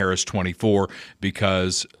Biden-Harris 24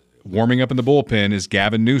 because warming up in the bullpen is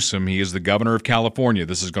Gavin Newsom. He is the governor of California.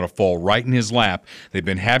 This is going to fall right in his lap. They've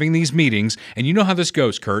been having these meetings, and you know how this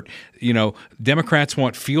goes, Kurt. Democrats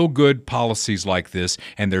want feel-good policies like this,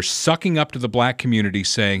 and they're sucking up to the black community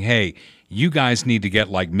saying, hey, you guys need to get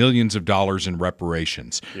like millions of dollars in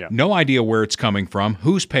reparations. Yeah. No idea where it's coming from,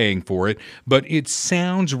 who's paying for it, but it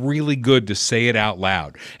sounds really good to say it out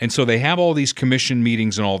loud. And so they have all these commission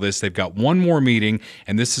meetings and all this. They've got one more meeting,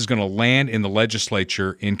 and this is going to land in the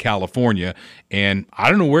legislature in California, and I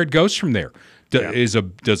don't know where it goes from there. Does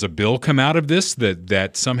a bill come out of this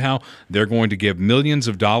that somehow they're going to give millions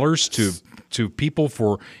of dollars to people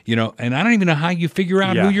for, and I don't even know how you figure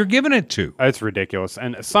out who you're giving it to. It's ridiculous.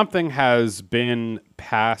 And something has been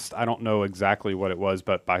passed, I don't know exactly what it was,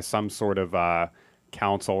 but by some sort of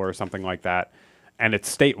council or something like that. And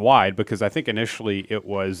it's statewide because I think initially it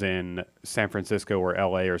was in San Francisco or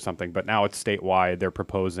LA or something, but now it's statewide. They're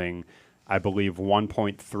proposing, I believe,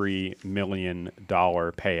 $1.3 million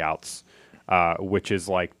payouts, which is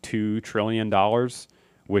like $2 trillion,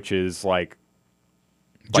 which is like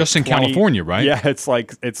just in California, right? Yeah, it's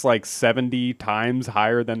like 70 times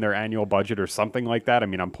higher than their annual budget or something like that. I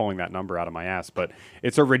mean, I'm pulling that number out of my ass, but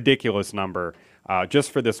it's a ridiculous number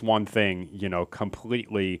just for this one thing,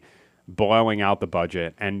 completely blowing out the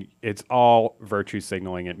budget. And it's all virtue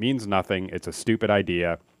signaling. It means nothing. It's a stupid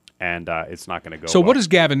idea. and it's not going to go So well. what does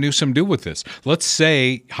Gavin Newsom do with this? Let's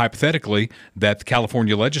say, hypothetically, that the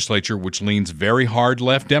California legislature, which leans very hard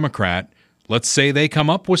left Democrat, let's say they come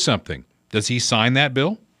up with something. Does he sign that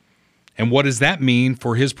bill? And what does that mean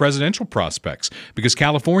for his presidential prospects? Because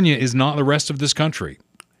California is not the rest of this country.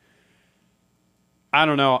 I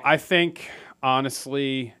don't know. I think,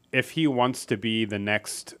 honestly, if he wants to be the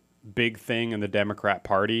next big thing in the Democrat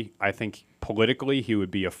Party, I think politically he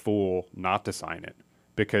would be a fool not to sign it,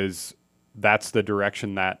 because that's the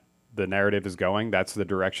direction that the narrative is going. That's the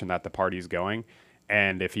direction that the party is going.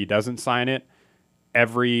 And if he doesn't sign it,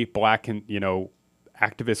 every black,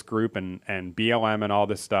 activist group and BLM and all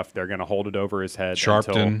this stuff, they're going to hold it over his head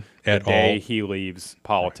Sharpton until the day he leaves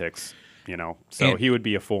politics. So And, he would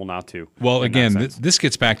be a fool not to. Well, again, this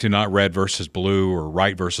gets back to not red versus blue or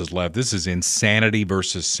right versus left. This is insanity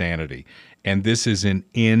versus sanity. And this is an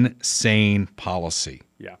insane policy.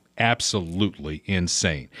 Yeah. Absolutely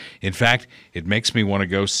insane. In fact, it makes me want to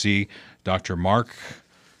go see Dr. Mark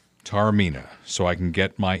Taormina so I can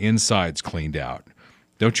get my insides cleaned out.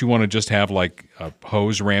 Don't you want to just have like a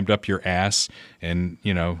hose rammed up your ass and,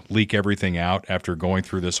 leak everything out after going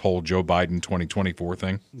through this whole Joe Biden 2024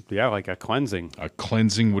 thing? Yeah, like a cleansing. A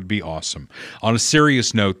cleansing would be awesome. On a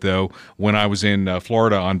serious note, though, when I was in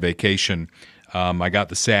Florida on vacation, I got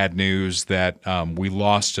the sad news that we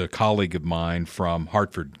lost a colleague of mine from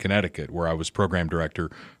Hartford, Connecticut, where I was program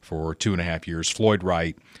director for 2.5 years, Floyd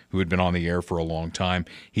Wright, who had been on the air for a long time.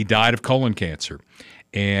 He died of colon cancer.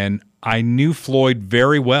 And I knew Floyd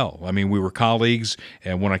very well. I mean, we were colleagues,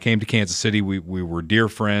 and when I came to Kansas City, we were dear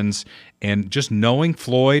friends. And just knowing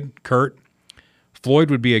Floyd, Kurt, Floyd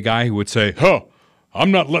would be a guy who would say,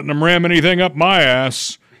 I'm not letting them ram anything up my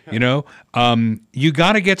ass. You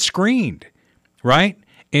got to get screened, right?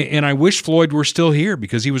 And I wish Floyd were still here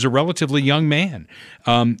because he was a relatively young man.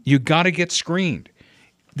 You got to get screened.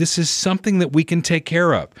 This is something that we can take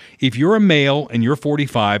care of. If you're a male and you're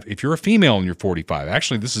 45, if you're a female and you're 45,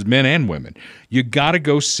 actually this is men and women, you got to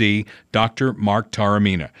go see Dr. Mark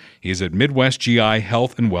Taormina. He's at Midwest GI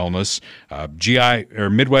Health and Wellness,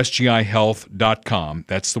 MidwestGIHealth.com.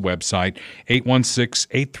 That's the website,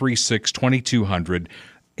 816-836-2200,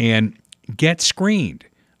 and get screened.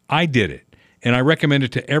 I did it, and I recommend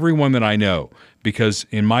it to everyone that I know because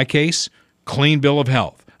in my case, clean bill of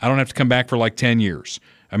health. I don't have to come back for like 10 years.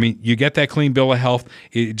 I mean, you get that clean bill of health,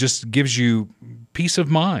 it just gives you peace of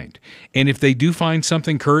mind. And if they do find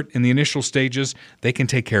something, Kurt, in the initial stages, they can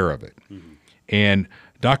take care of it. Mm-hmm. And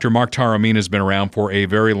Dr. Mark Taormina has been around for a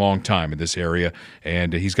very long time in this area,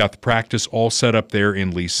 and he's got the practice all set up there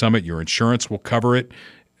in Lee Summit. Your insurance will cover it.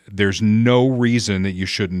 There's no reason that you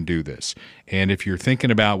shouldn't do this. And if you're thinking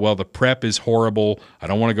about, well, the prep is horrible, I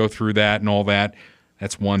don't want to go through that and all that,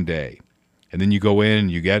 that's one day. And then you go in,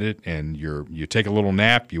 you get it, and you take a little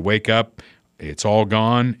nap, you wake up, it's all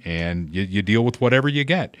gone, and you deal with whatever you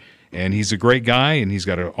get. And he's a great guy, and he's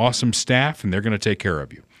got an awesome staff, and they're going to take care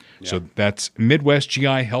of you. Yeah. So that's Midwest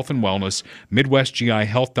GI Health and Wellness,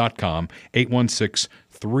 MidwestGIHealth.com,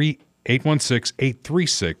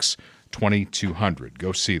 816-836-2200.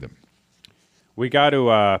 Go see them. We got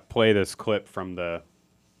to play this clip from the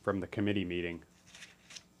committee meeting.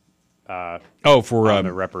 For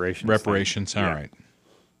the reparations. Reparations. All right.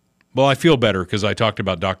 Well, I feel better because I talked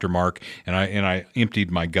about Dr. Mark and I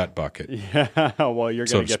emptied my gut bucket. Yeah. Well, you're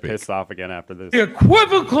going to get pissed off again after this. The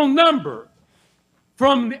equivocal number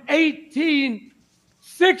from the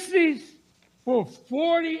 1860s for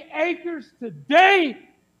 40 acres today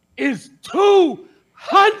is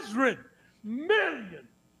 $200 million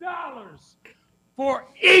for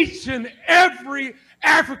each and every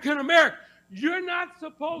African American. You're not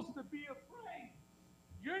supposed to be afraid.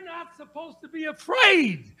 You're not supposed to be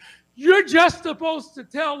afraid. You're just supposed to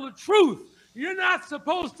tell the truth. You're not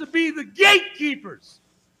supposed to be the gatekeepers.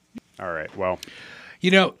 All right, well.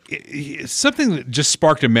 Something that just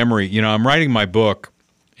sparked a memory. I'm writing my book,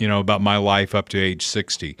 about my life up to age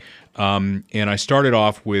 60. And I started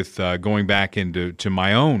off with going back into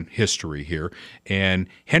my own history here. And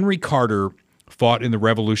Henry Carter fought in the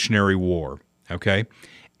Revolutionary War, okay?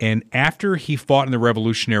 And after he fought in the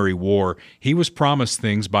Revolutionary War, he was promised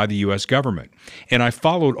things by the U.S. government. And I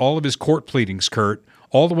followed all of his court pleadings, Kurt,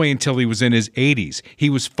 all the way until he was in his 80s. He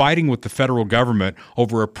was fighting with the federal government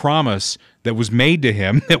over a promise that was made to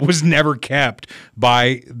him that was never kept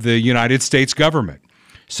by the United States government.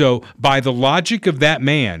 So by the logic of that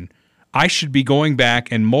man, I should be going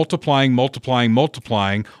back and multiplying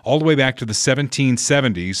all the way back to the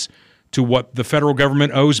 1770s to what the federal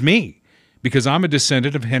government owes me. Because I'm a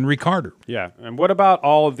descendant of Henry Carter. Yeah, and what about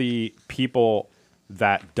all of the people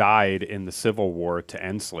that died in the Civil War to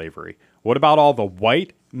end slavery? What about all the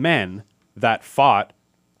white men that fought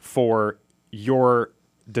for your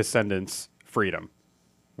descendants' freedom?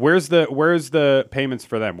 Where's the payments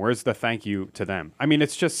for them? Where's the thank you to them? I mean,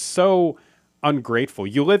 it's just so ungrateful.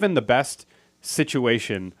 You live in the best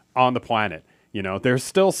situation on the planet. You know, there's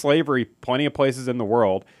still slavery, plenty of places in the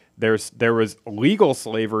world. There was legal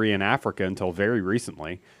slavery in Africa until very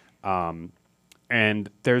recently. And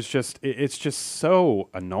it's just so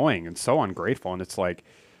annoying and so ungrateful. And it's like,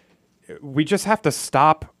 we just have to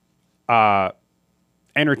stop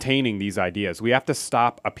entertaining these ideas. We have to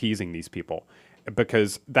stop appeasing these people,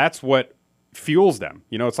 because that's what fuels them.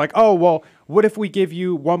 You know, it's like, oh, well, what if we give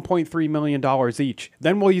you $1.3 million each?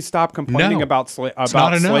 Then will you stop complaining about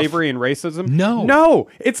slavery and racism? No,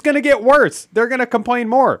 it's going to get worse. They're going to complain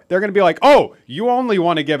more. They're going to be like, oh, you only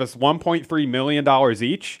want to give us $1.3 million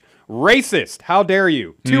each? Racist. How dare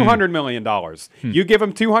you? $200 million. You give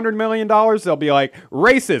them $200 million, they'll be like,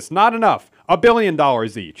 racist, not enough. $1 billion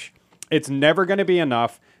each. It's never going to be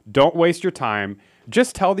enough. Don't waste your time.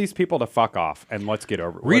 Just tell these people to fuck off and let's get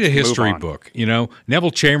over it. Read a history book. You know,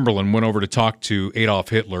 Neville Chamberlain went over to talk to Adolf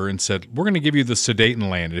Hitler and said, we're going to give you the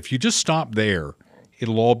Sudetenland. And if you just stop there,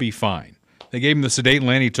 it'll all be fine. They gave him the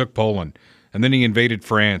Sudetenland. He took Poland. And then he invaded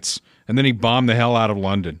France. And then he bombed the hell out of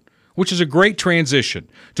London, which is a great transition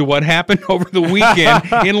to what happened over the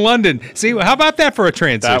weekend in London. See, how about that for a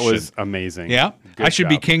transition? That was amazing. Yeah? Good I should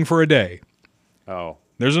be king for a day. Oh.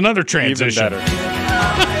 There's another transition. Even better.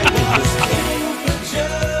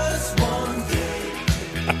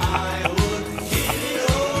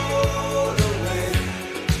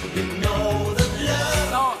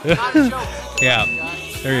 Yeah,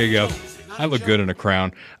 there you go. I look good in a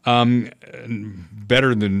crown.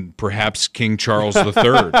 Better than perhaps King Charles III.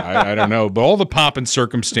 I don't know. But all the pomp and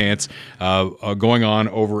circumstance going on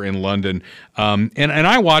over in London. And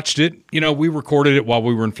I watched it. You know, we recorded it while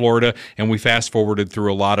we were in Florida, and we fast-forwarded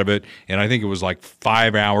through a lot of it. And I think it was like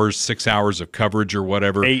 5 hours, 6 hours of coverage or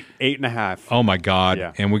whatever. Eight and a half. Oh, my God.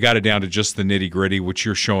 Yeah. And we got it down to just the nitty-gritty, which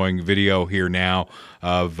you're showing video here now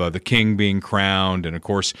of the king being crowned and, of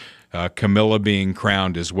course, Camilla being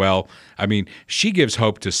crowned as well. I mean, she gives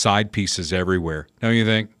hope to side pieces everywhere, don't you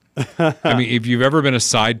think? I mean, if you've ever been a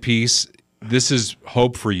side piece, this is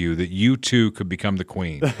hope for you that you too could become the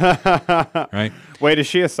queen, right? Wait, is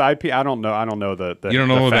she a side piece? I don't know. I don't know the you don't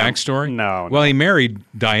know the backstory? No. Well, he married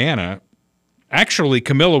Diana. Actually,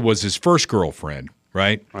 Camilla was his first girlfriend.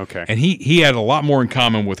 Right? Okay. And he had a lot more in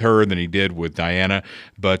common with her than he did with Diana.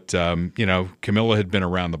 But, you know, Camilla had been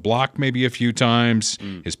around the block maybe a few times.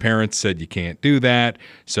 His parents said you can't do that.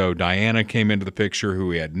 So Diana came into the picture, who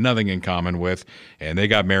he had nothing in common with. And they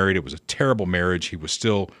got married. It was a terrible marriage. He was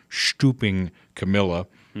still stooping Camilla,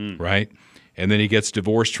 right? And then he gets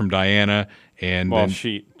divorced from Diana. And well,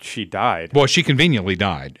 then, she died. Well, she conveniently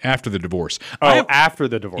died after the divorce. Oh, after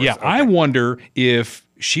the divorce. Yeah, okay. I wonder if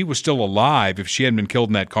she was still alive, if she hadn't been killed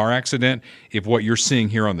in that car accident, if what you're seeing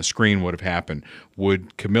here on the screen would have happened.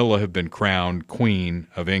 Would Camilla have been crowned Queen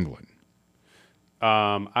of England?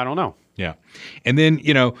 I don't know. Yeah. And then,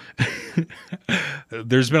 you know,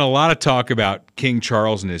 there's been a lot of talk about King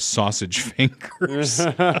Charles and his sausage fingers.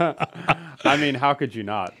 I mean, how could you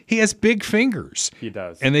not? He has big fingers. He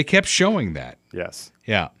does. And they kept showing that. Yes.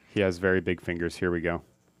 Yeah. He has very big fingers. Here we go.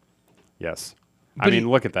 Yes. But I mean,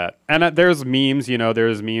 look at that. And there's memes, you know,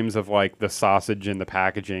 there's memes of like the sausage in the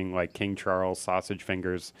packaging, like King Charles sausage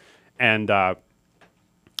fingers. And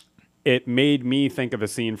it made me think of a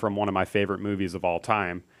scene from one of my favorite movies of all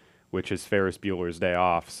time, which is Ferris Bueller's Day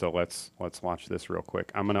Off. So let's watch this real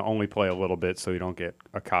quick. I'm going to only play a little bit so you don't get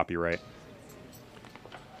a copyright.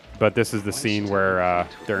 But this is the scene where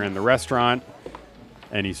they're in the restaurant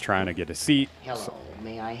and he's trying to get a seat. Hello,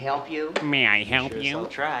 may I help you? May I help you? I'll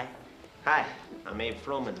try. Hi, I'm Abe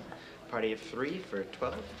Froman. Party of 3 for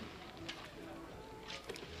 12.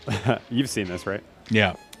 You've seen this, right?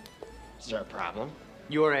 Yeah. Is there a problem?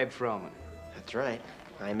 You're Abe Froman. That's right.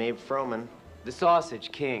 I'm Abe Froman. The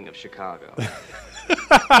Sausage King of Chicago.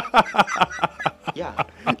 Yeah.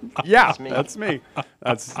 Yeah, that's me.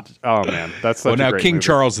 That's oh man, that's such well, now a great King movie.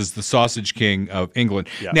 Charles is the Sausage King of England.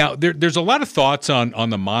 Yeah. Now there's a lot of thoughts on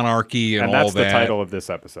the monarchy and all that's that. the title of this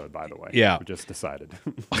episode, by the way. Yeah, we just decided.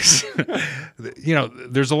 You know,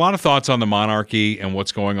 there's a lot of thoughts on the monarchy and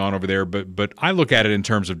what's going on over there, but I look at it in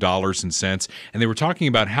terms of dollars and cents. And they were talking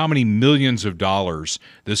about how many millions of dollars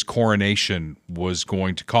this coronation was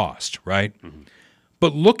going to cost, right? Mm-hmm.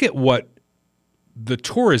 But look at what the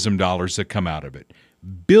tourism dollars that come out of it.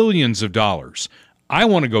 Billions of dollars. I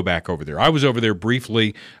want to go back over there. I was over there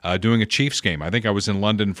briefly doing a Chiefs game. I think I was in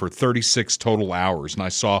London for 36 total hours, and I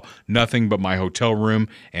saw nothing but my hotel room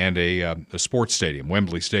and a sports stadium,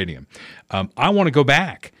 Wembley Stadium. I want to go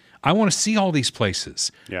back. I want to see all these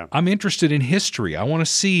places. Yeah. I'm interested in history. I want to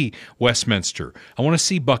see Westminster. I want to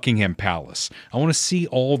see Buckingham Palace. I want to see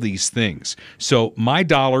all these things. So my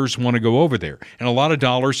dollars want to go over there. And a lot of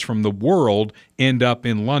dollars from the world end up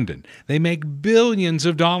in London. They make billions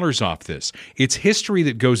of dollars off this. It's history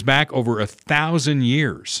that goes back over 1,000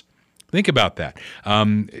 years. Think about that.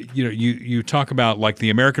 You talk about like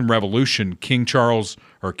the American Revolution. King Charles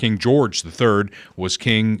or King George III was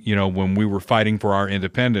king. When we were fighting for our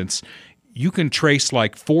independence, you can trace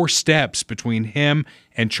like 4 steps between him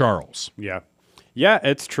and Charles. Yeah,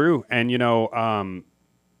 it's true. And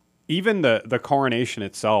even the coronation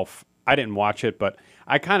itself, I didn't watch it, but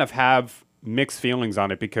I kind of have mixed feelings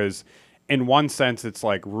on it because, in one sense, it's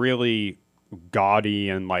like really gaudy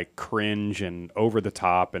and like cringe and over the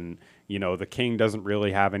top, and the king doesn't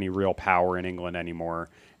really have any real power in England anymore,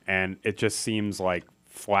 and it just seems like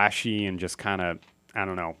flashy and just kind of, I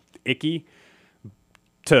don't know, icky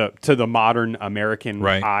to the modern American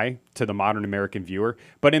eye, to the modern American viewer.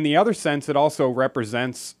 But in the other sense, it also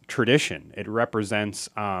represents tradition. It represents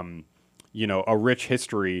a rich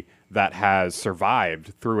history that has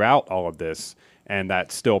survived throughout all of this and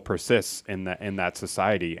that still persists in that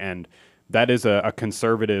society. And that is a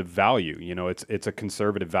conservative value. It's a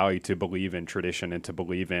conservative value to believe in tradition and to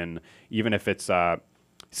believe in, even if it's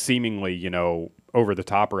seemingly, over the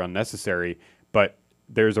top or unnecessary, but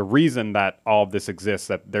there's a reason that all of this exists,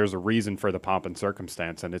 that there's a reason for the pomp and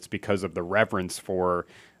circumstance, and it's because of the reverence for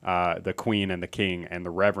the queen and the king and the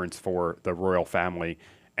reverence for the royal family.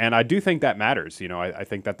 And I do think that matters. I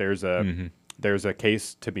think that there's a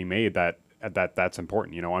case to be made that's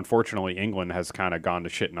important. Unfortunately, England has kind of gone to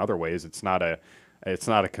shit in other ways. It's not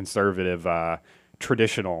a conservative,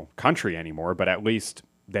 traditional country anymore, but at least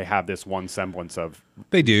they have this one semblance of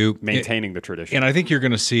maintaining the tradition. And I think you're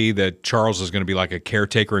going to see that Charles is going to be like a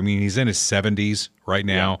caretaker. I mean, he's in his 70s right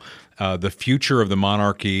now. Yeah. The future of the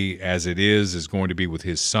monarchy as it is going to be with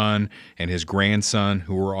his son and his grandson,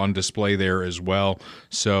 who are on display there as well.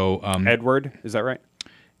 So Edward, is that right?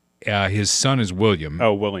 His son is William.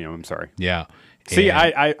 Oh, William. I'm sorry. Yeah. See,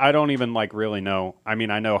 I don't even really know. I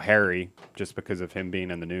mean, I know Harry just because of him being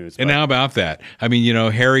in the news. And how about that? I mean,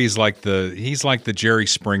 Harry's like he's like the Jerry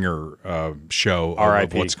Springer show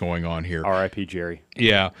of what's going on here. R.I.P. Jerry.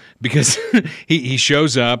 Yeah, because he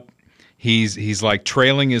shows up. He's like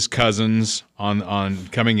trailing his cousins on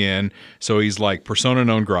coming in, so he's like persona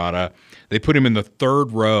non grata. They put him in the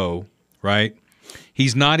 3rd row, right?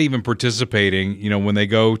 He's not even participating. When they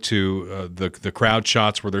go to the crowd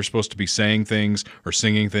shots where they're supposed to be saying things or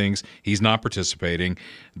singing things, he's not participating.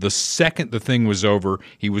 The second the thing was over,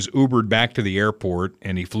 he was Ubered back to the airport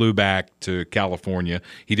and he flew back to California.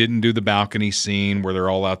 He didn't do the balcony scene where they're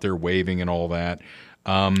all out there waving and all that.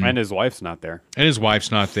 And his wife's not there.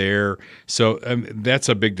 So that's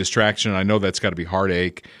a big distraction. I know that's got to be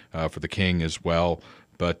heartache for the king as well.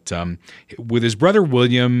 But with his brother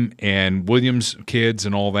William and William's kids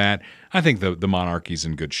and all that, I think the monarchy's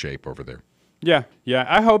in good shape over there. Yeah,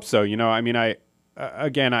 I hope so. I mean, I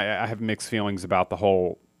have mixed feelings about the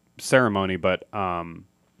whole ceremony, but and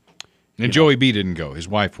Joey B didn't go. His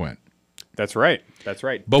wife went. That's right.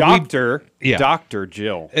 But Dr.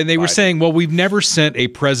 Jill. And they were saying, well, we've never sent a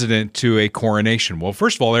president to a coronation. Well,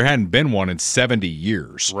 first of all, there hadn't been one in 70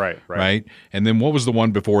 years. Right. And then what was the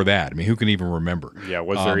one before that? I mean, who can even remember? Yeah,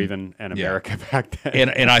 was there even an America back then?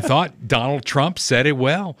 And I thought Donald Trump said it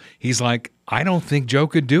well. He's like, I don't think Joe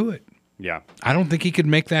could do it. Yeah. I don't think he could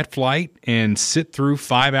make that flight and sit through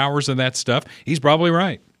 5 hours of that stuff. He's probably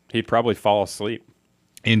right. He'd probably fall asleep.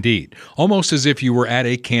 Indeed. Almost as if you were at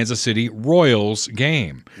a Kansas City Royals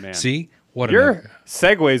game. Man. See? Your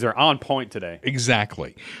segues are on point today.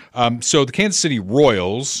 Exactly. So the Kansas City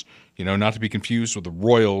Royals, not to be confused with the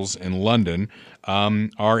Royals in London,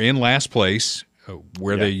 are in last place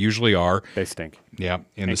where they usually are. They stink. Yeah,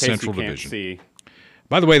 in the Central Division. See.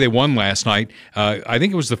 By the way, they won last night. I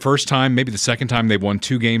think it was the first time, maybe the second time they've won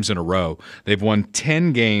 2 games in a row. They've won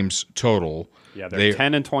 10 games total. Yeah, they're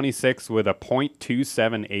 10-26 with a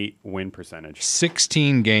 .278 win percentage.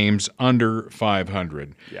 16 games under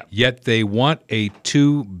 500. Yeah. Yet they want a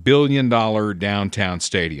 $2 billion downtown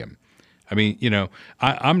stadium. I mean,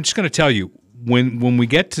 I'm just going to tell you, when we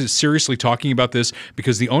get to seriously talking about this,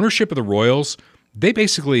 because the ownership of the Royals, they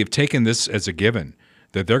basically have taken this as a given.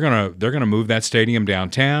 that they're gonna move that stadium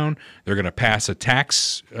downtown. They're gonna pass a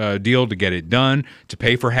tax deal to get it done, to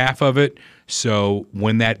pay for half of it. So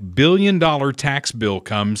when that $1 billion tax bill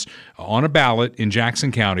comes on a ballot in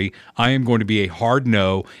Jackson County, I am going to be a hard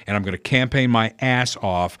no, and I'm going to campaign my ass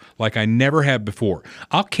off like I never have before.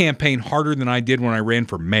 I'll campaign harder than I did when I ran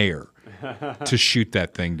for mayor to shoot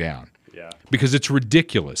that thing down. Because it's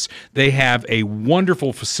ridiculous. They have a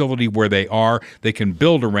wonderful facility where they are. They can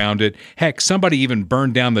build around it. Heck, somebody even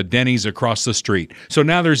burned down the Denny's across the street. So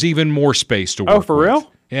now there's even more space to work with. Oh, for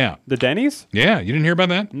real? Yeah. The Denny's? Yeah. You didn't hear about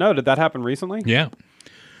that? No. Did that happen recently? Yeah.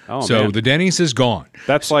 Oh, so man. the Denny's is gone.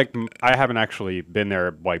 That's like, I haven't actually been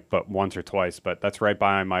there but once or twice, but that's right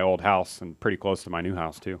by my old house and pretty close to my new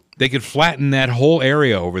house too. They could flatten that whole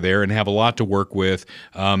area over there and have a lot to work with.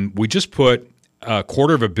 We just put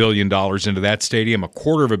 $250 million into that stadium,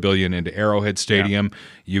 $250 million into Arrowhead Stadium. Yeah.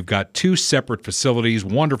 You've got 2 separate facilities,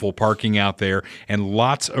 wonderful parking out there, and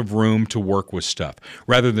lots of room to work with stuff.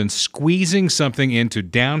 Rather than squeezing something into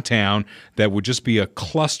downtown that would just be a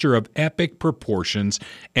cluster of epic proportions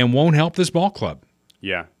and won't help this ball club.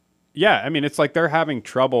 Yeah. Yeah, I mean, it's like they're having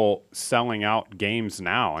trouble selling out games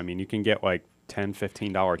now. I mean, you can get like $10,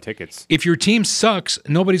 $15 tickets. If your team sucks,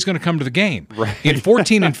 nobody's going to come to the game. Right. In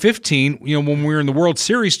 14 and 15, when we were in the World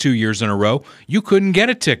Series 2 years in a row, you couldn't get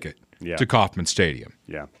a ticket to Kauffman Stadium.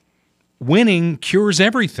 Yeah. Winning cures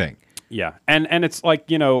everything. Yeah. And it's like,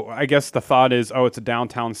 I guess the thought is, it's a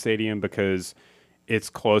downtown stadium because it's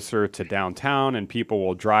closer to downtown and people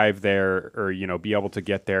will drive there or, be able to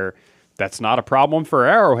get there. That's not a problem for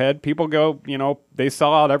Arrowhead. People go, they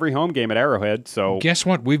sell out every home game at Arrowhead. So guess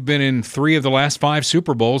what? We've been in 3 of the last 5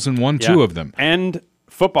 Super Bowls and won 2 of them. And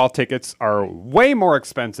football tickets are way more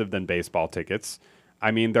expensive than baseball tickets.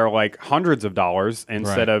 I mean, they're like hundreds of dollars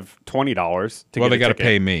instead of $20 to get a ticket. Well, they got to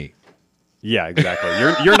pay me. Yeah, exactly.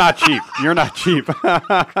 You're not cheap. You're not cheap.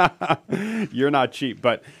 You're not cheap.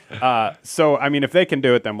 But so I mean, if they can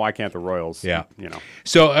do it, then why can't the Royals? Yeah.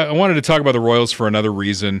 So I wanted to talk about the Royals for another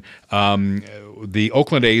reason. The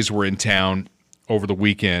Oakland A's were in town over the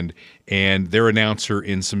weekend, and their announcer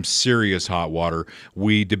in some serious hot water.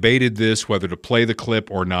 We debated this, whether to play the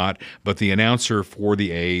clip or not, but the announcer for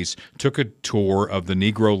the A's took a tour of the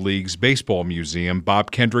Negro Leagues Baseball Museum,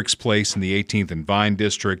 Bob Kendrick's place in the 18th and Vine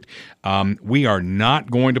District. We are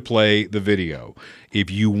not going to play the video. If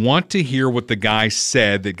you want to hear what the guy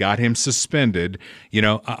said that got him suspended,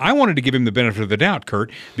 I wanted to give him the benefit of the doubt,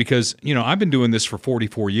 Kurt, because, I've been doing this for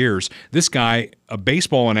 44 years. This guy, a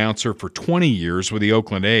baseball announcer for 20 years with the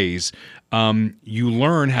Oakland A's, you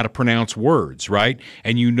learn how to pronounce words, right?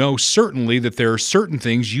 And you know certainly that there are certain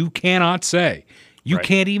things you cannot say. You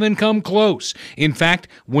can't even come close. In fact,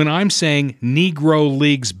 when I'm saying Negro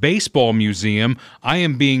Leagues Baseball Museum, I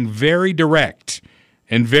am being very direct.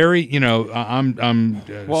 And very,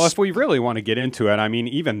 well, if we really want to get into it, I mean,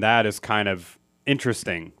 even that is kind of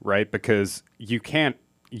interesting, right? Because you can't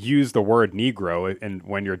use the word Negro and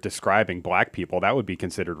when you're describing black people, that would be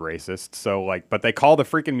considered racist. So, but they call the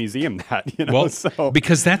freaking museum that, Well,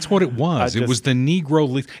 because that's what it was. It was the Negro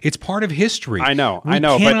League. It's part of history. I know. We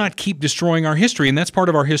cannot keep destroying our history, and that's part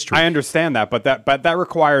of our history. I understand that, but that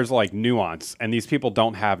requires nuance, and these people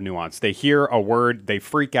don't have nuance. They hear a word, they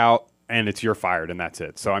freak out, and it's you're fired, and that's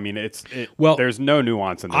it. So, I mean, there's no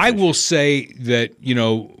nuance in this. I will say that,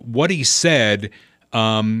 what he said,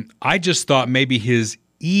 I just thought maybe his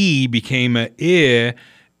E became a I,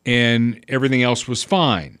 and everything else was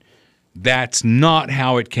fine. That's not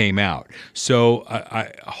how it came out. So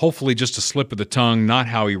I hopefully just a slip of the tongue, not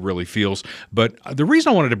how he really feels. But the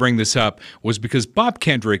reason I wanted to bring this up was because Bob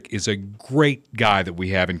Kendrick is a great guy that we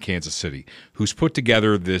have in Kansas City who's put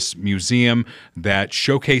together this museum that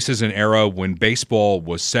showcases an era when baseball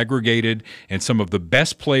was segregated and some of the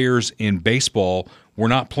best players in baseball were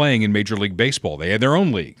not playing in Major League Baseball. They had their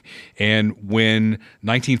own league. And when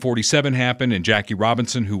 1947 happened and Jackie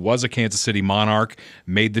Robinson, who was a Kansas City Monarch,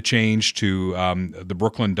 made the change to the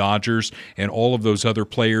Brooklyn Dodgers and all of those other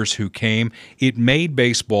players who came, it made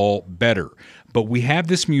baseball better. But we have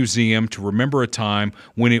this museum to remember a time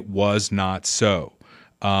when it was not so.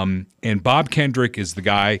 And Bob Kendrick is the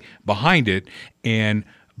guy behind it. And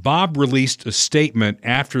Bob released a statement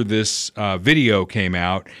after this video came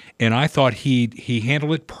out, and I thought he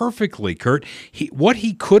handled it perfectly, Kurt. What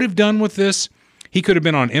he could have done with this, he could have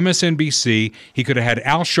been on MSNBC. He could have had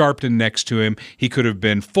Al Sharpton next to him. He could have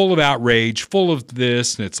been full of outrage, full of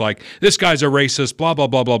this, and it's like, this guy's a racist, blah, blah,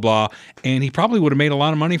 blah, blah, blah. And he probably would have made a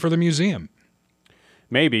lot of money for the museum.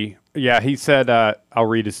 Maybe. Yeah, he said, I'll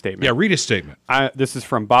read his statement. Yeah, read his statement. This is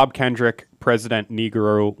from Bob Kendrick, President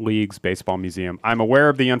Negro Leagues Baseball Museum. I'm aware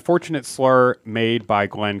of the unfortunate slur made by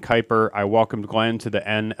Glenn Kuiper. I welcomed Glenn to the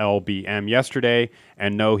NLBM yesterday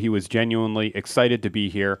and know he was genuinely excited to be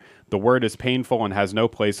here. The word is painful and has no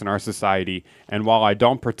place in our society. And while I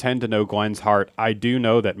don't pretend to know Glenn's heart, I do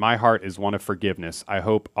know that my heart is one of forgiveness. I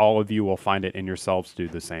hope all of you will find it in yourselves to do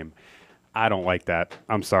the same. I don't like that.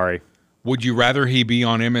 I'm sorry. Would you rather he be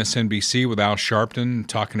on MSNBC with Al Sharpton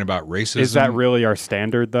talking about racism? Is that really our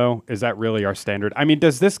standard, though? Is that really our standard? I mean,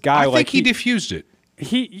 does this guy I think he diffused it.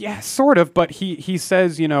 Yeah, sort of, but he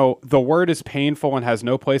says, you know, the word is painful and has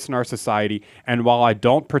no place in our society, and while I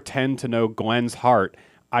don't pretend to know Glenn's heart,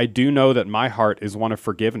 I do know that my heart is one of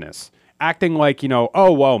forgiveness. Acting like, you know,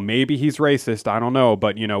 oh, well, maybe he's racist, I don't know,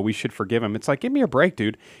 but, you know, we should forgive him. It's like, give me a break,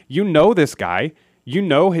 dude. You know this guy. You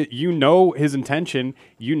know his intention.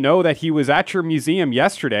 You know that he was at your museum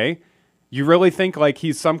yesterday. You really think like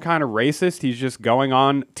he's some kind of racist? He's just going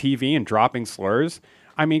on TV and dropping slurs?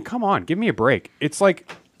 I mean, come on, give me a break. It's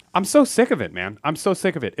like, I'm so sick of it, man. I'm so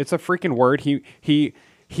sick of it. It's a freaking word. He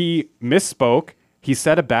misspoke. He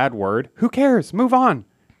said a bad word. Who cares? Move on.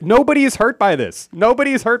 Nobody is hurt by this.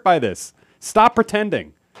 Nobody is hurt by this. Stop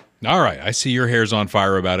pretending. All right, I see your hair's on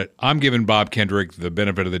fire about it. I'm giving Bob Kendrick the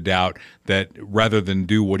benefit of the doubt that rather than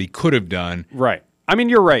do what he could have done. Right. I mean,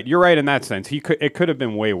 you're right. You're right in that sense. It could have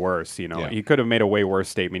been way worse, you know. Yeah. He could have made a way worse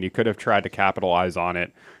statement. He could have tried to capitalize on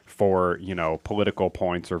it for, you know, political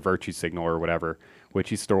points or virtue signal or whatever,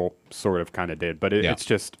 which he still sort of kind of did. But it's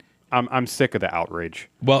just... I'm sick of the outrage.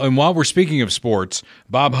 Well, and while we're speaking of sports,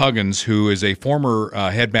 Bob Huggins, who is a former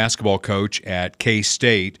head basketball coach at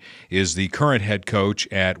K-State, is the current head coach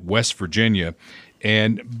at West Virginia.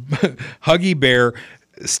 And Huggy Bear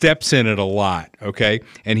steps in it a lot, okay?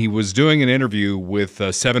 And he was doing an interview with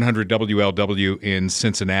 700 WLW in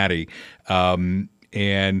Cincinnati,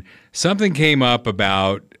 and something came up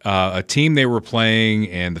about a team they were playing,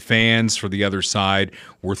 and the fans for the other side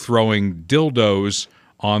were throwing dildos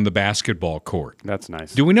on the basketball court. That's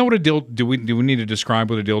nice. Do we know what a dildo? Do we need to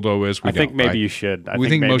describe what a dildo is? I think maybe you should. We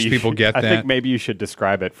think most people get that. I think maybe you should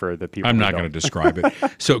describe it for the people. I'm not going to describe it.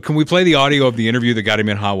 So can we play the audio of the interview that got him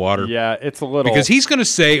in hot water? Yeah, it's a little, because he's going to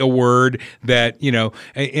say a word that, you know,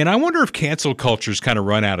 and I wonder if cancel culture's kind of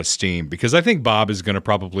run out of steam, because I think Bob is going to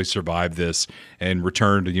probably survive this and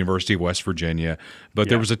return to the University of West Virginia. But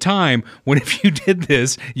there was a time when if you did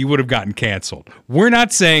this, you would have gotten canceled. We're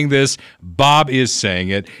not saying this. Bob is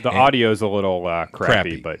saying it. The audio is a little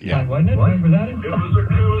crappy, but yeah. Wasn't it? Wait for that. It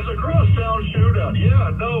was a crosstown shootout.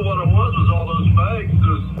 Yeah, no, what it was all those fags,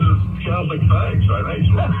 those Catholic fags, I think.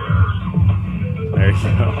 There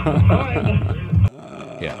you go.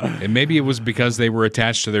 Yeah, and maybe it was because they were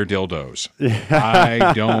attached to their dildos.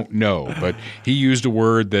 I don't know, but he used a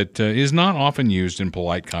word that is not often used in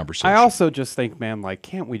polite conversation. I also just think, man, like,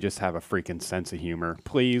 can't we just have a freaking sense of humor,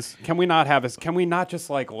 please? Can we not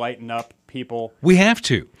just like lighten up people? We have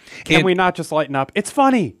to. Can we not just lighten up? It's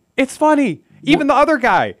funny. It's funny. Even the other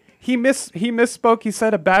guy, he misspoke. He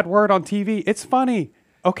said a bad word on TV. It's funny.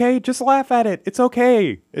 Okay, just laugh at it. It's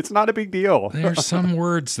okay. It's not a big deal. There are some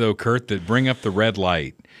words, though, Kurt, that bring up the red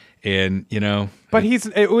light. And, you know. But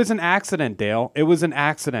it was an accident, Dale. It was an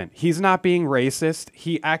accident. He's not being racist.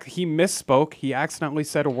 He misspoke. He accidentally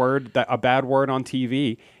said a bad word on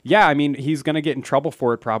TV. Yeah, I mean, he's going to get in trouble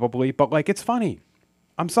for it probably. But, like, it's funny.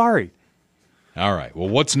 I'm sorry. All right. Well,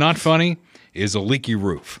 what's not funny is a leaky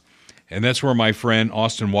roof. And that's where my friend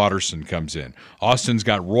Austin Watterson comes in. Austin's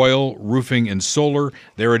got Royal Roofing and Solar.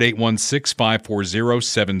 They're at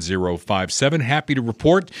 816-540-7057. Happy to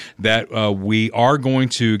report that we are going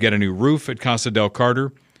to get a new roof at Casa del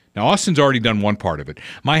Carter. Now, Austin's already done one part of it.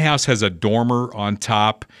 My house has a dormer on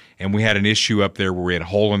top, and we had an issue up there where we had a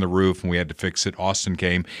hole in the roof, and we had to fix it. Austin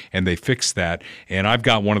came, and they fixed that. And I've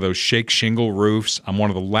got one of those shake shingle roofs. I'm one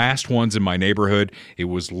of the last ones in my neighborhood. It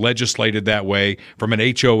was legislated that way from an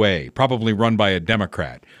HOA, probably run by a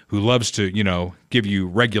Democrat who loves to, you know, give you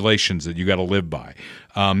regulations that you got to live by.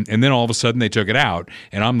 And then all of a sudden they took it out,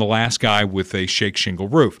 and I'm the last guy with a shake shingle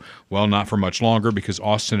roof. Well, not for much longer, because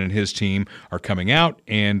Austin and his team are coming out,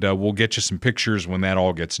 and we'll get you some pictures when that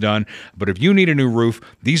all gets done. But if you need a new roof,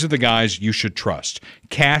 these are the guys you should trust.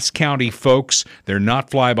 Cass County folks, they're not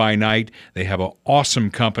fly-by-night. They have an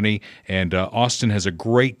awesome company, and Austin has a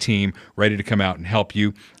great team ready to come out and help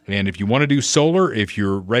you. And if you want to do solar, if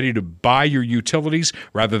you're ready to buy your utilities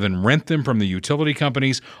rather than rent them from the utility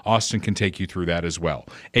companies, Austin can take you through that as well.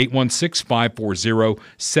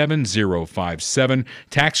 816-540-7057.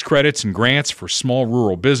 Tax credits and grants for small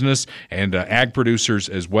rural business and ag producers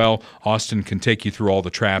as well. Austin can take you through all the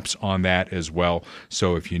traps on that as well.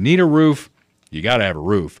 So if you need a roof, you got to have a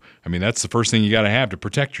roof. I mean, that's the first thing you got to have to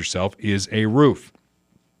protect yourself is a roof.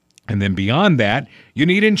 And then beyond that, you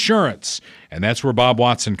need insurance. And that's where Bob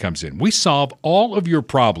Watson comes in. We solve all of your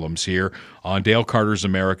problems here on Dale Carter's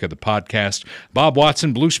America, the podcast. Bob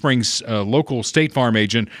Watson, Blue Springs local State Farm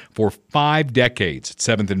agent for 5 decades at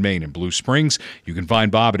 7th and Main in Blue Springs. You can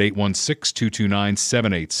find Bob at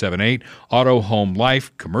 816-229-7878. Auto, home,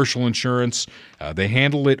 life, commercial insurance. They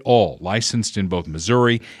handle it all. Licensed in both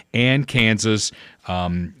Missouri and Kansas.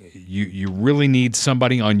 You really need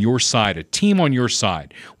somebody on your side, a team on your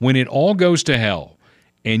side. When it all goes to hell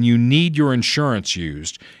and you need your insurance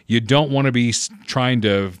used, you don't want to be trying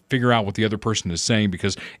to figure out what the other person is saying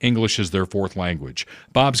because English is their 4th language.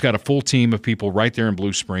 Bob's got a full team of people right there in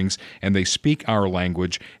Blue Springs, and they speak our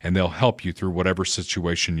language, and they'll help you through whatever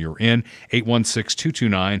situation you're in.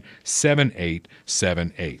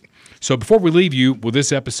 816-229-7878. So before we leave you with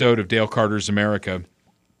this episode of Dale Carter's America,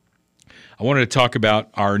 I wanted to talk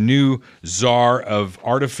about our new czar of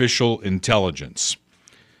artificial intelligence,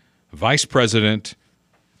 Vice President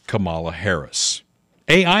Kamala Harris.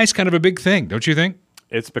 AI is kind of a big thing, don't you think?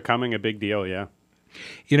 It's becoming a big deal, yeah.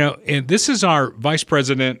 You know, and this is our vice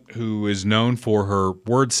president who is known for her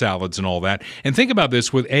word salads and all that. And think about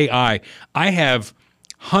this with AI. I have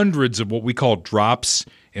hundreds of what we call drops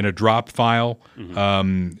in a drop file.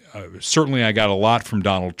 Certainly I got a lot from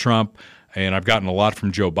Donald Trump, and I've gotten a lot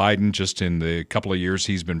from Joe Biden just in the couple of years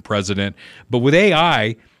he's been president. But with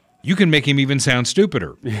AI, you can make him even sound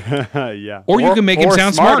stupider. Yeah. Or you can make him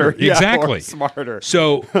sound smarter. Yeah, exactly. Or smarter.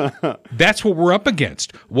 So that's what we're up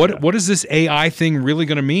against. What is this AI thing really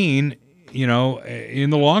going to mean, you know,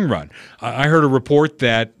 in the long run? I heard a report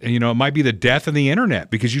that, you know, it might be the death of the internet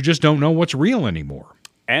because you just don't know what's real anymore.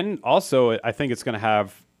 And also, I think it's going to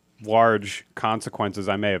have large consequences.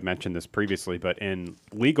 I may have mentioned this previously, but in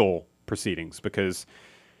legal proceedings, because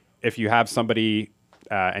if you have somebody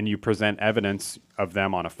and you present evidence of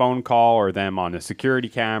them on a phone call or them on a security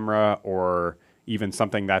camera or even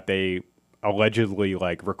something that they allegedly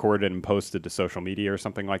like recorded and posted to social media or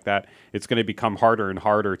something like that, it's going to become harder and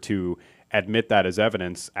harder to admit that as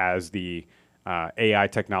evidence as the AI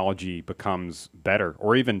technology becomes better,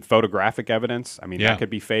 or even photographic evidence. I mean, that could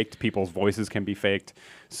be faked. People's voices can be faked.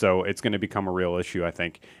 So it's going to become a real issue, I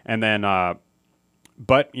think. And then,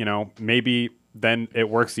 but, you know, maybe then it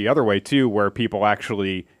works the other way too, where people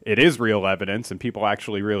actually, it is real evidence and people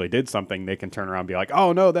actually really did something. They can turn around and be like,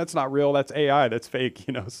 oh no, that's not real. That's AI. That's fake.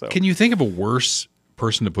 You know, so can you think of a worse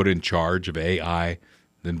person to put in charge of AI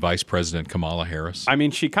than Vice President Kamala Harris? I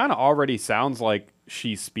mean, she kind of already sounds like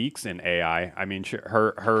she speaks in AI. I mean,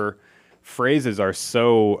 her phrases are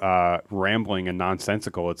so rambling and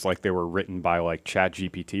nonsensical. It's like they were written by like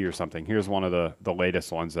ChatGPT or something. Here's one of the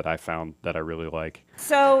latest ones that I found that I really like.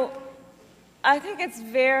 So I think it's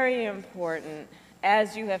very important,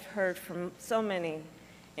 as you have heard from so many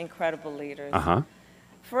incredible leaders,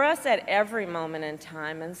 for us at every moment in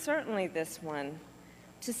time, and certainly this one,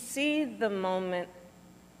 to see the moment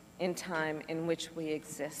in time in which we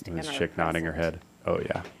exist in our present. Chick nodding her head. Oh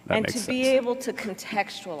yeah, that and makes sense. To be able to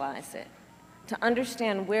contextualize it, to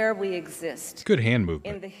understand where we exist. Good hand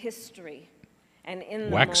movement. In the history and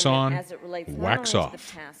in the wax moment on, as it relates wax not only off.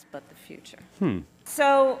 to the past but the future.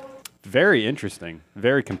 So very interesting,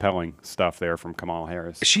 very compelling stuff there from Kamala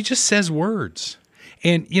Harris. She just says words.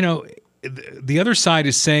 And, you know, the other side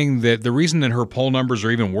is saying that the reason that her poll numbers are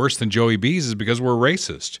even worse than Joey B's is because we're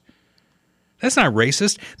racist. That's not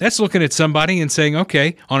racist. That's looking at somebody and saying,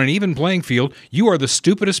 okay, on an even playing field, you are the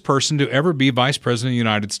stupidest person to ever be vice president of the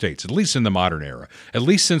United States, at least in the modern era, at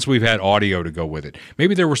least since we've had audio to go with it.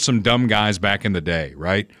 Maybe there were some dumb guys back in the day,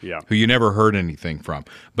 right? Yeah. Who you never heard anything from.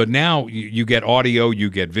 But now you get audio,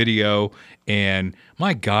 you get video, and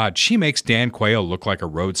my God, she makes Dan Quayle look like a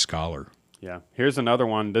Rhodes Scholar. Yeah. Here's another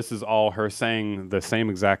one. This is all her saying the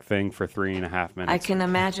same exact thing for 3.5 minutes. I can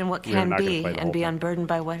imagine what can be and be unburdened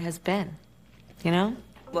by what has been. You know?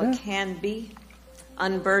 What can be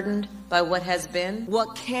unburdened by what has been.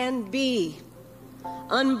 What can be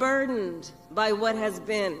unburdened by what has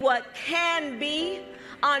been. What can be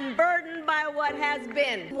unburdened by what has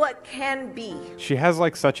been. What can be. She has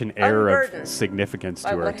like such an air of significance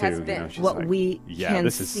to her too. You know, she's what like, we yeah, can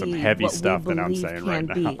this is see, some heavy what stuff we that I'm believe saying right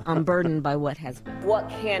can now. be unburdened by what has been. What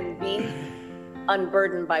can be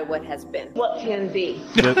unburdened by what has been. What can be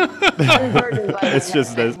unburdened by it's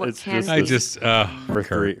just this. What It's can just be. this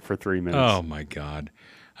for 3 minutes. Oh my God.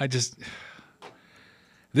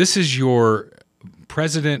 This is your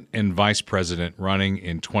president and vice president running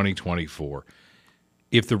in 2024.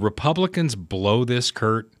 If the Republicans blow this,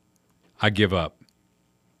 Kurt, I give up.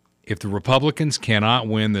 If the Republicans cannot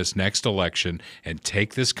win this next election and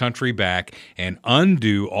take this country back and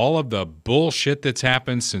undo all of the bullshit that's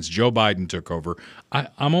happened since Joe Biden took over,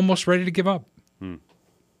 I'm almost ready to give up.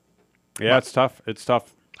 Yeah, it's tough. It's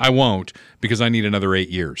tough. I won't, because I need another 8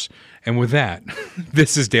 years. And with that,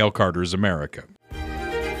 this is Dale Carter's America.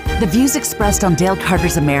 The views expressed on Dale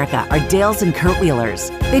Carter's America are Dale's and Kurt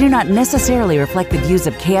Wheeler's. They do not necessarily reflect the views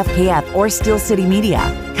of KFKF or Steel City Media.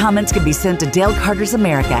 Comments can be sent to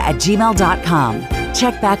dalecartersamerica@gmail.com.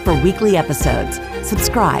 Check back for weekly episodes.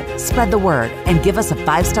 Subscribe, spread the word, and give us a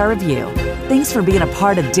 5-star review. Thanks for being a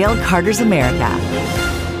part of Dale Carter's America.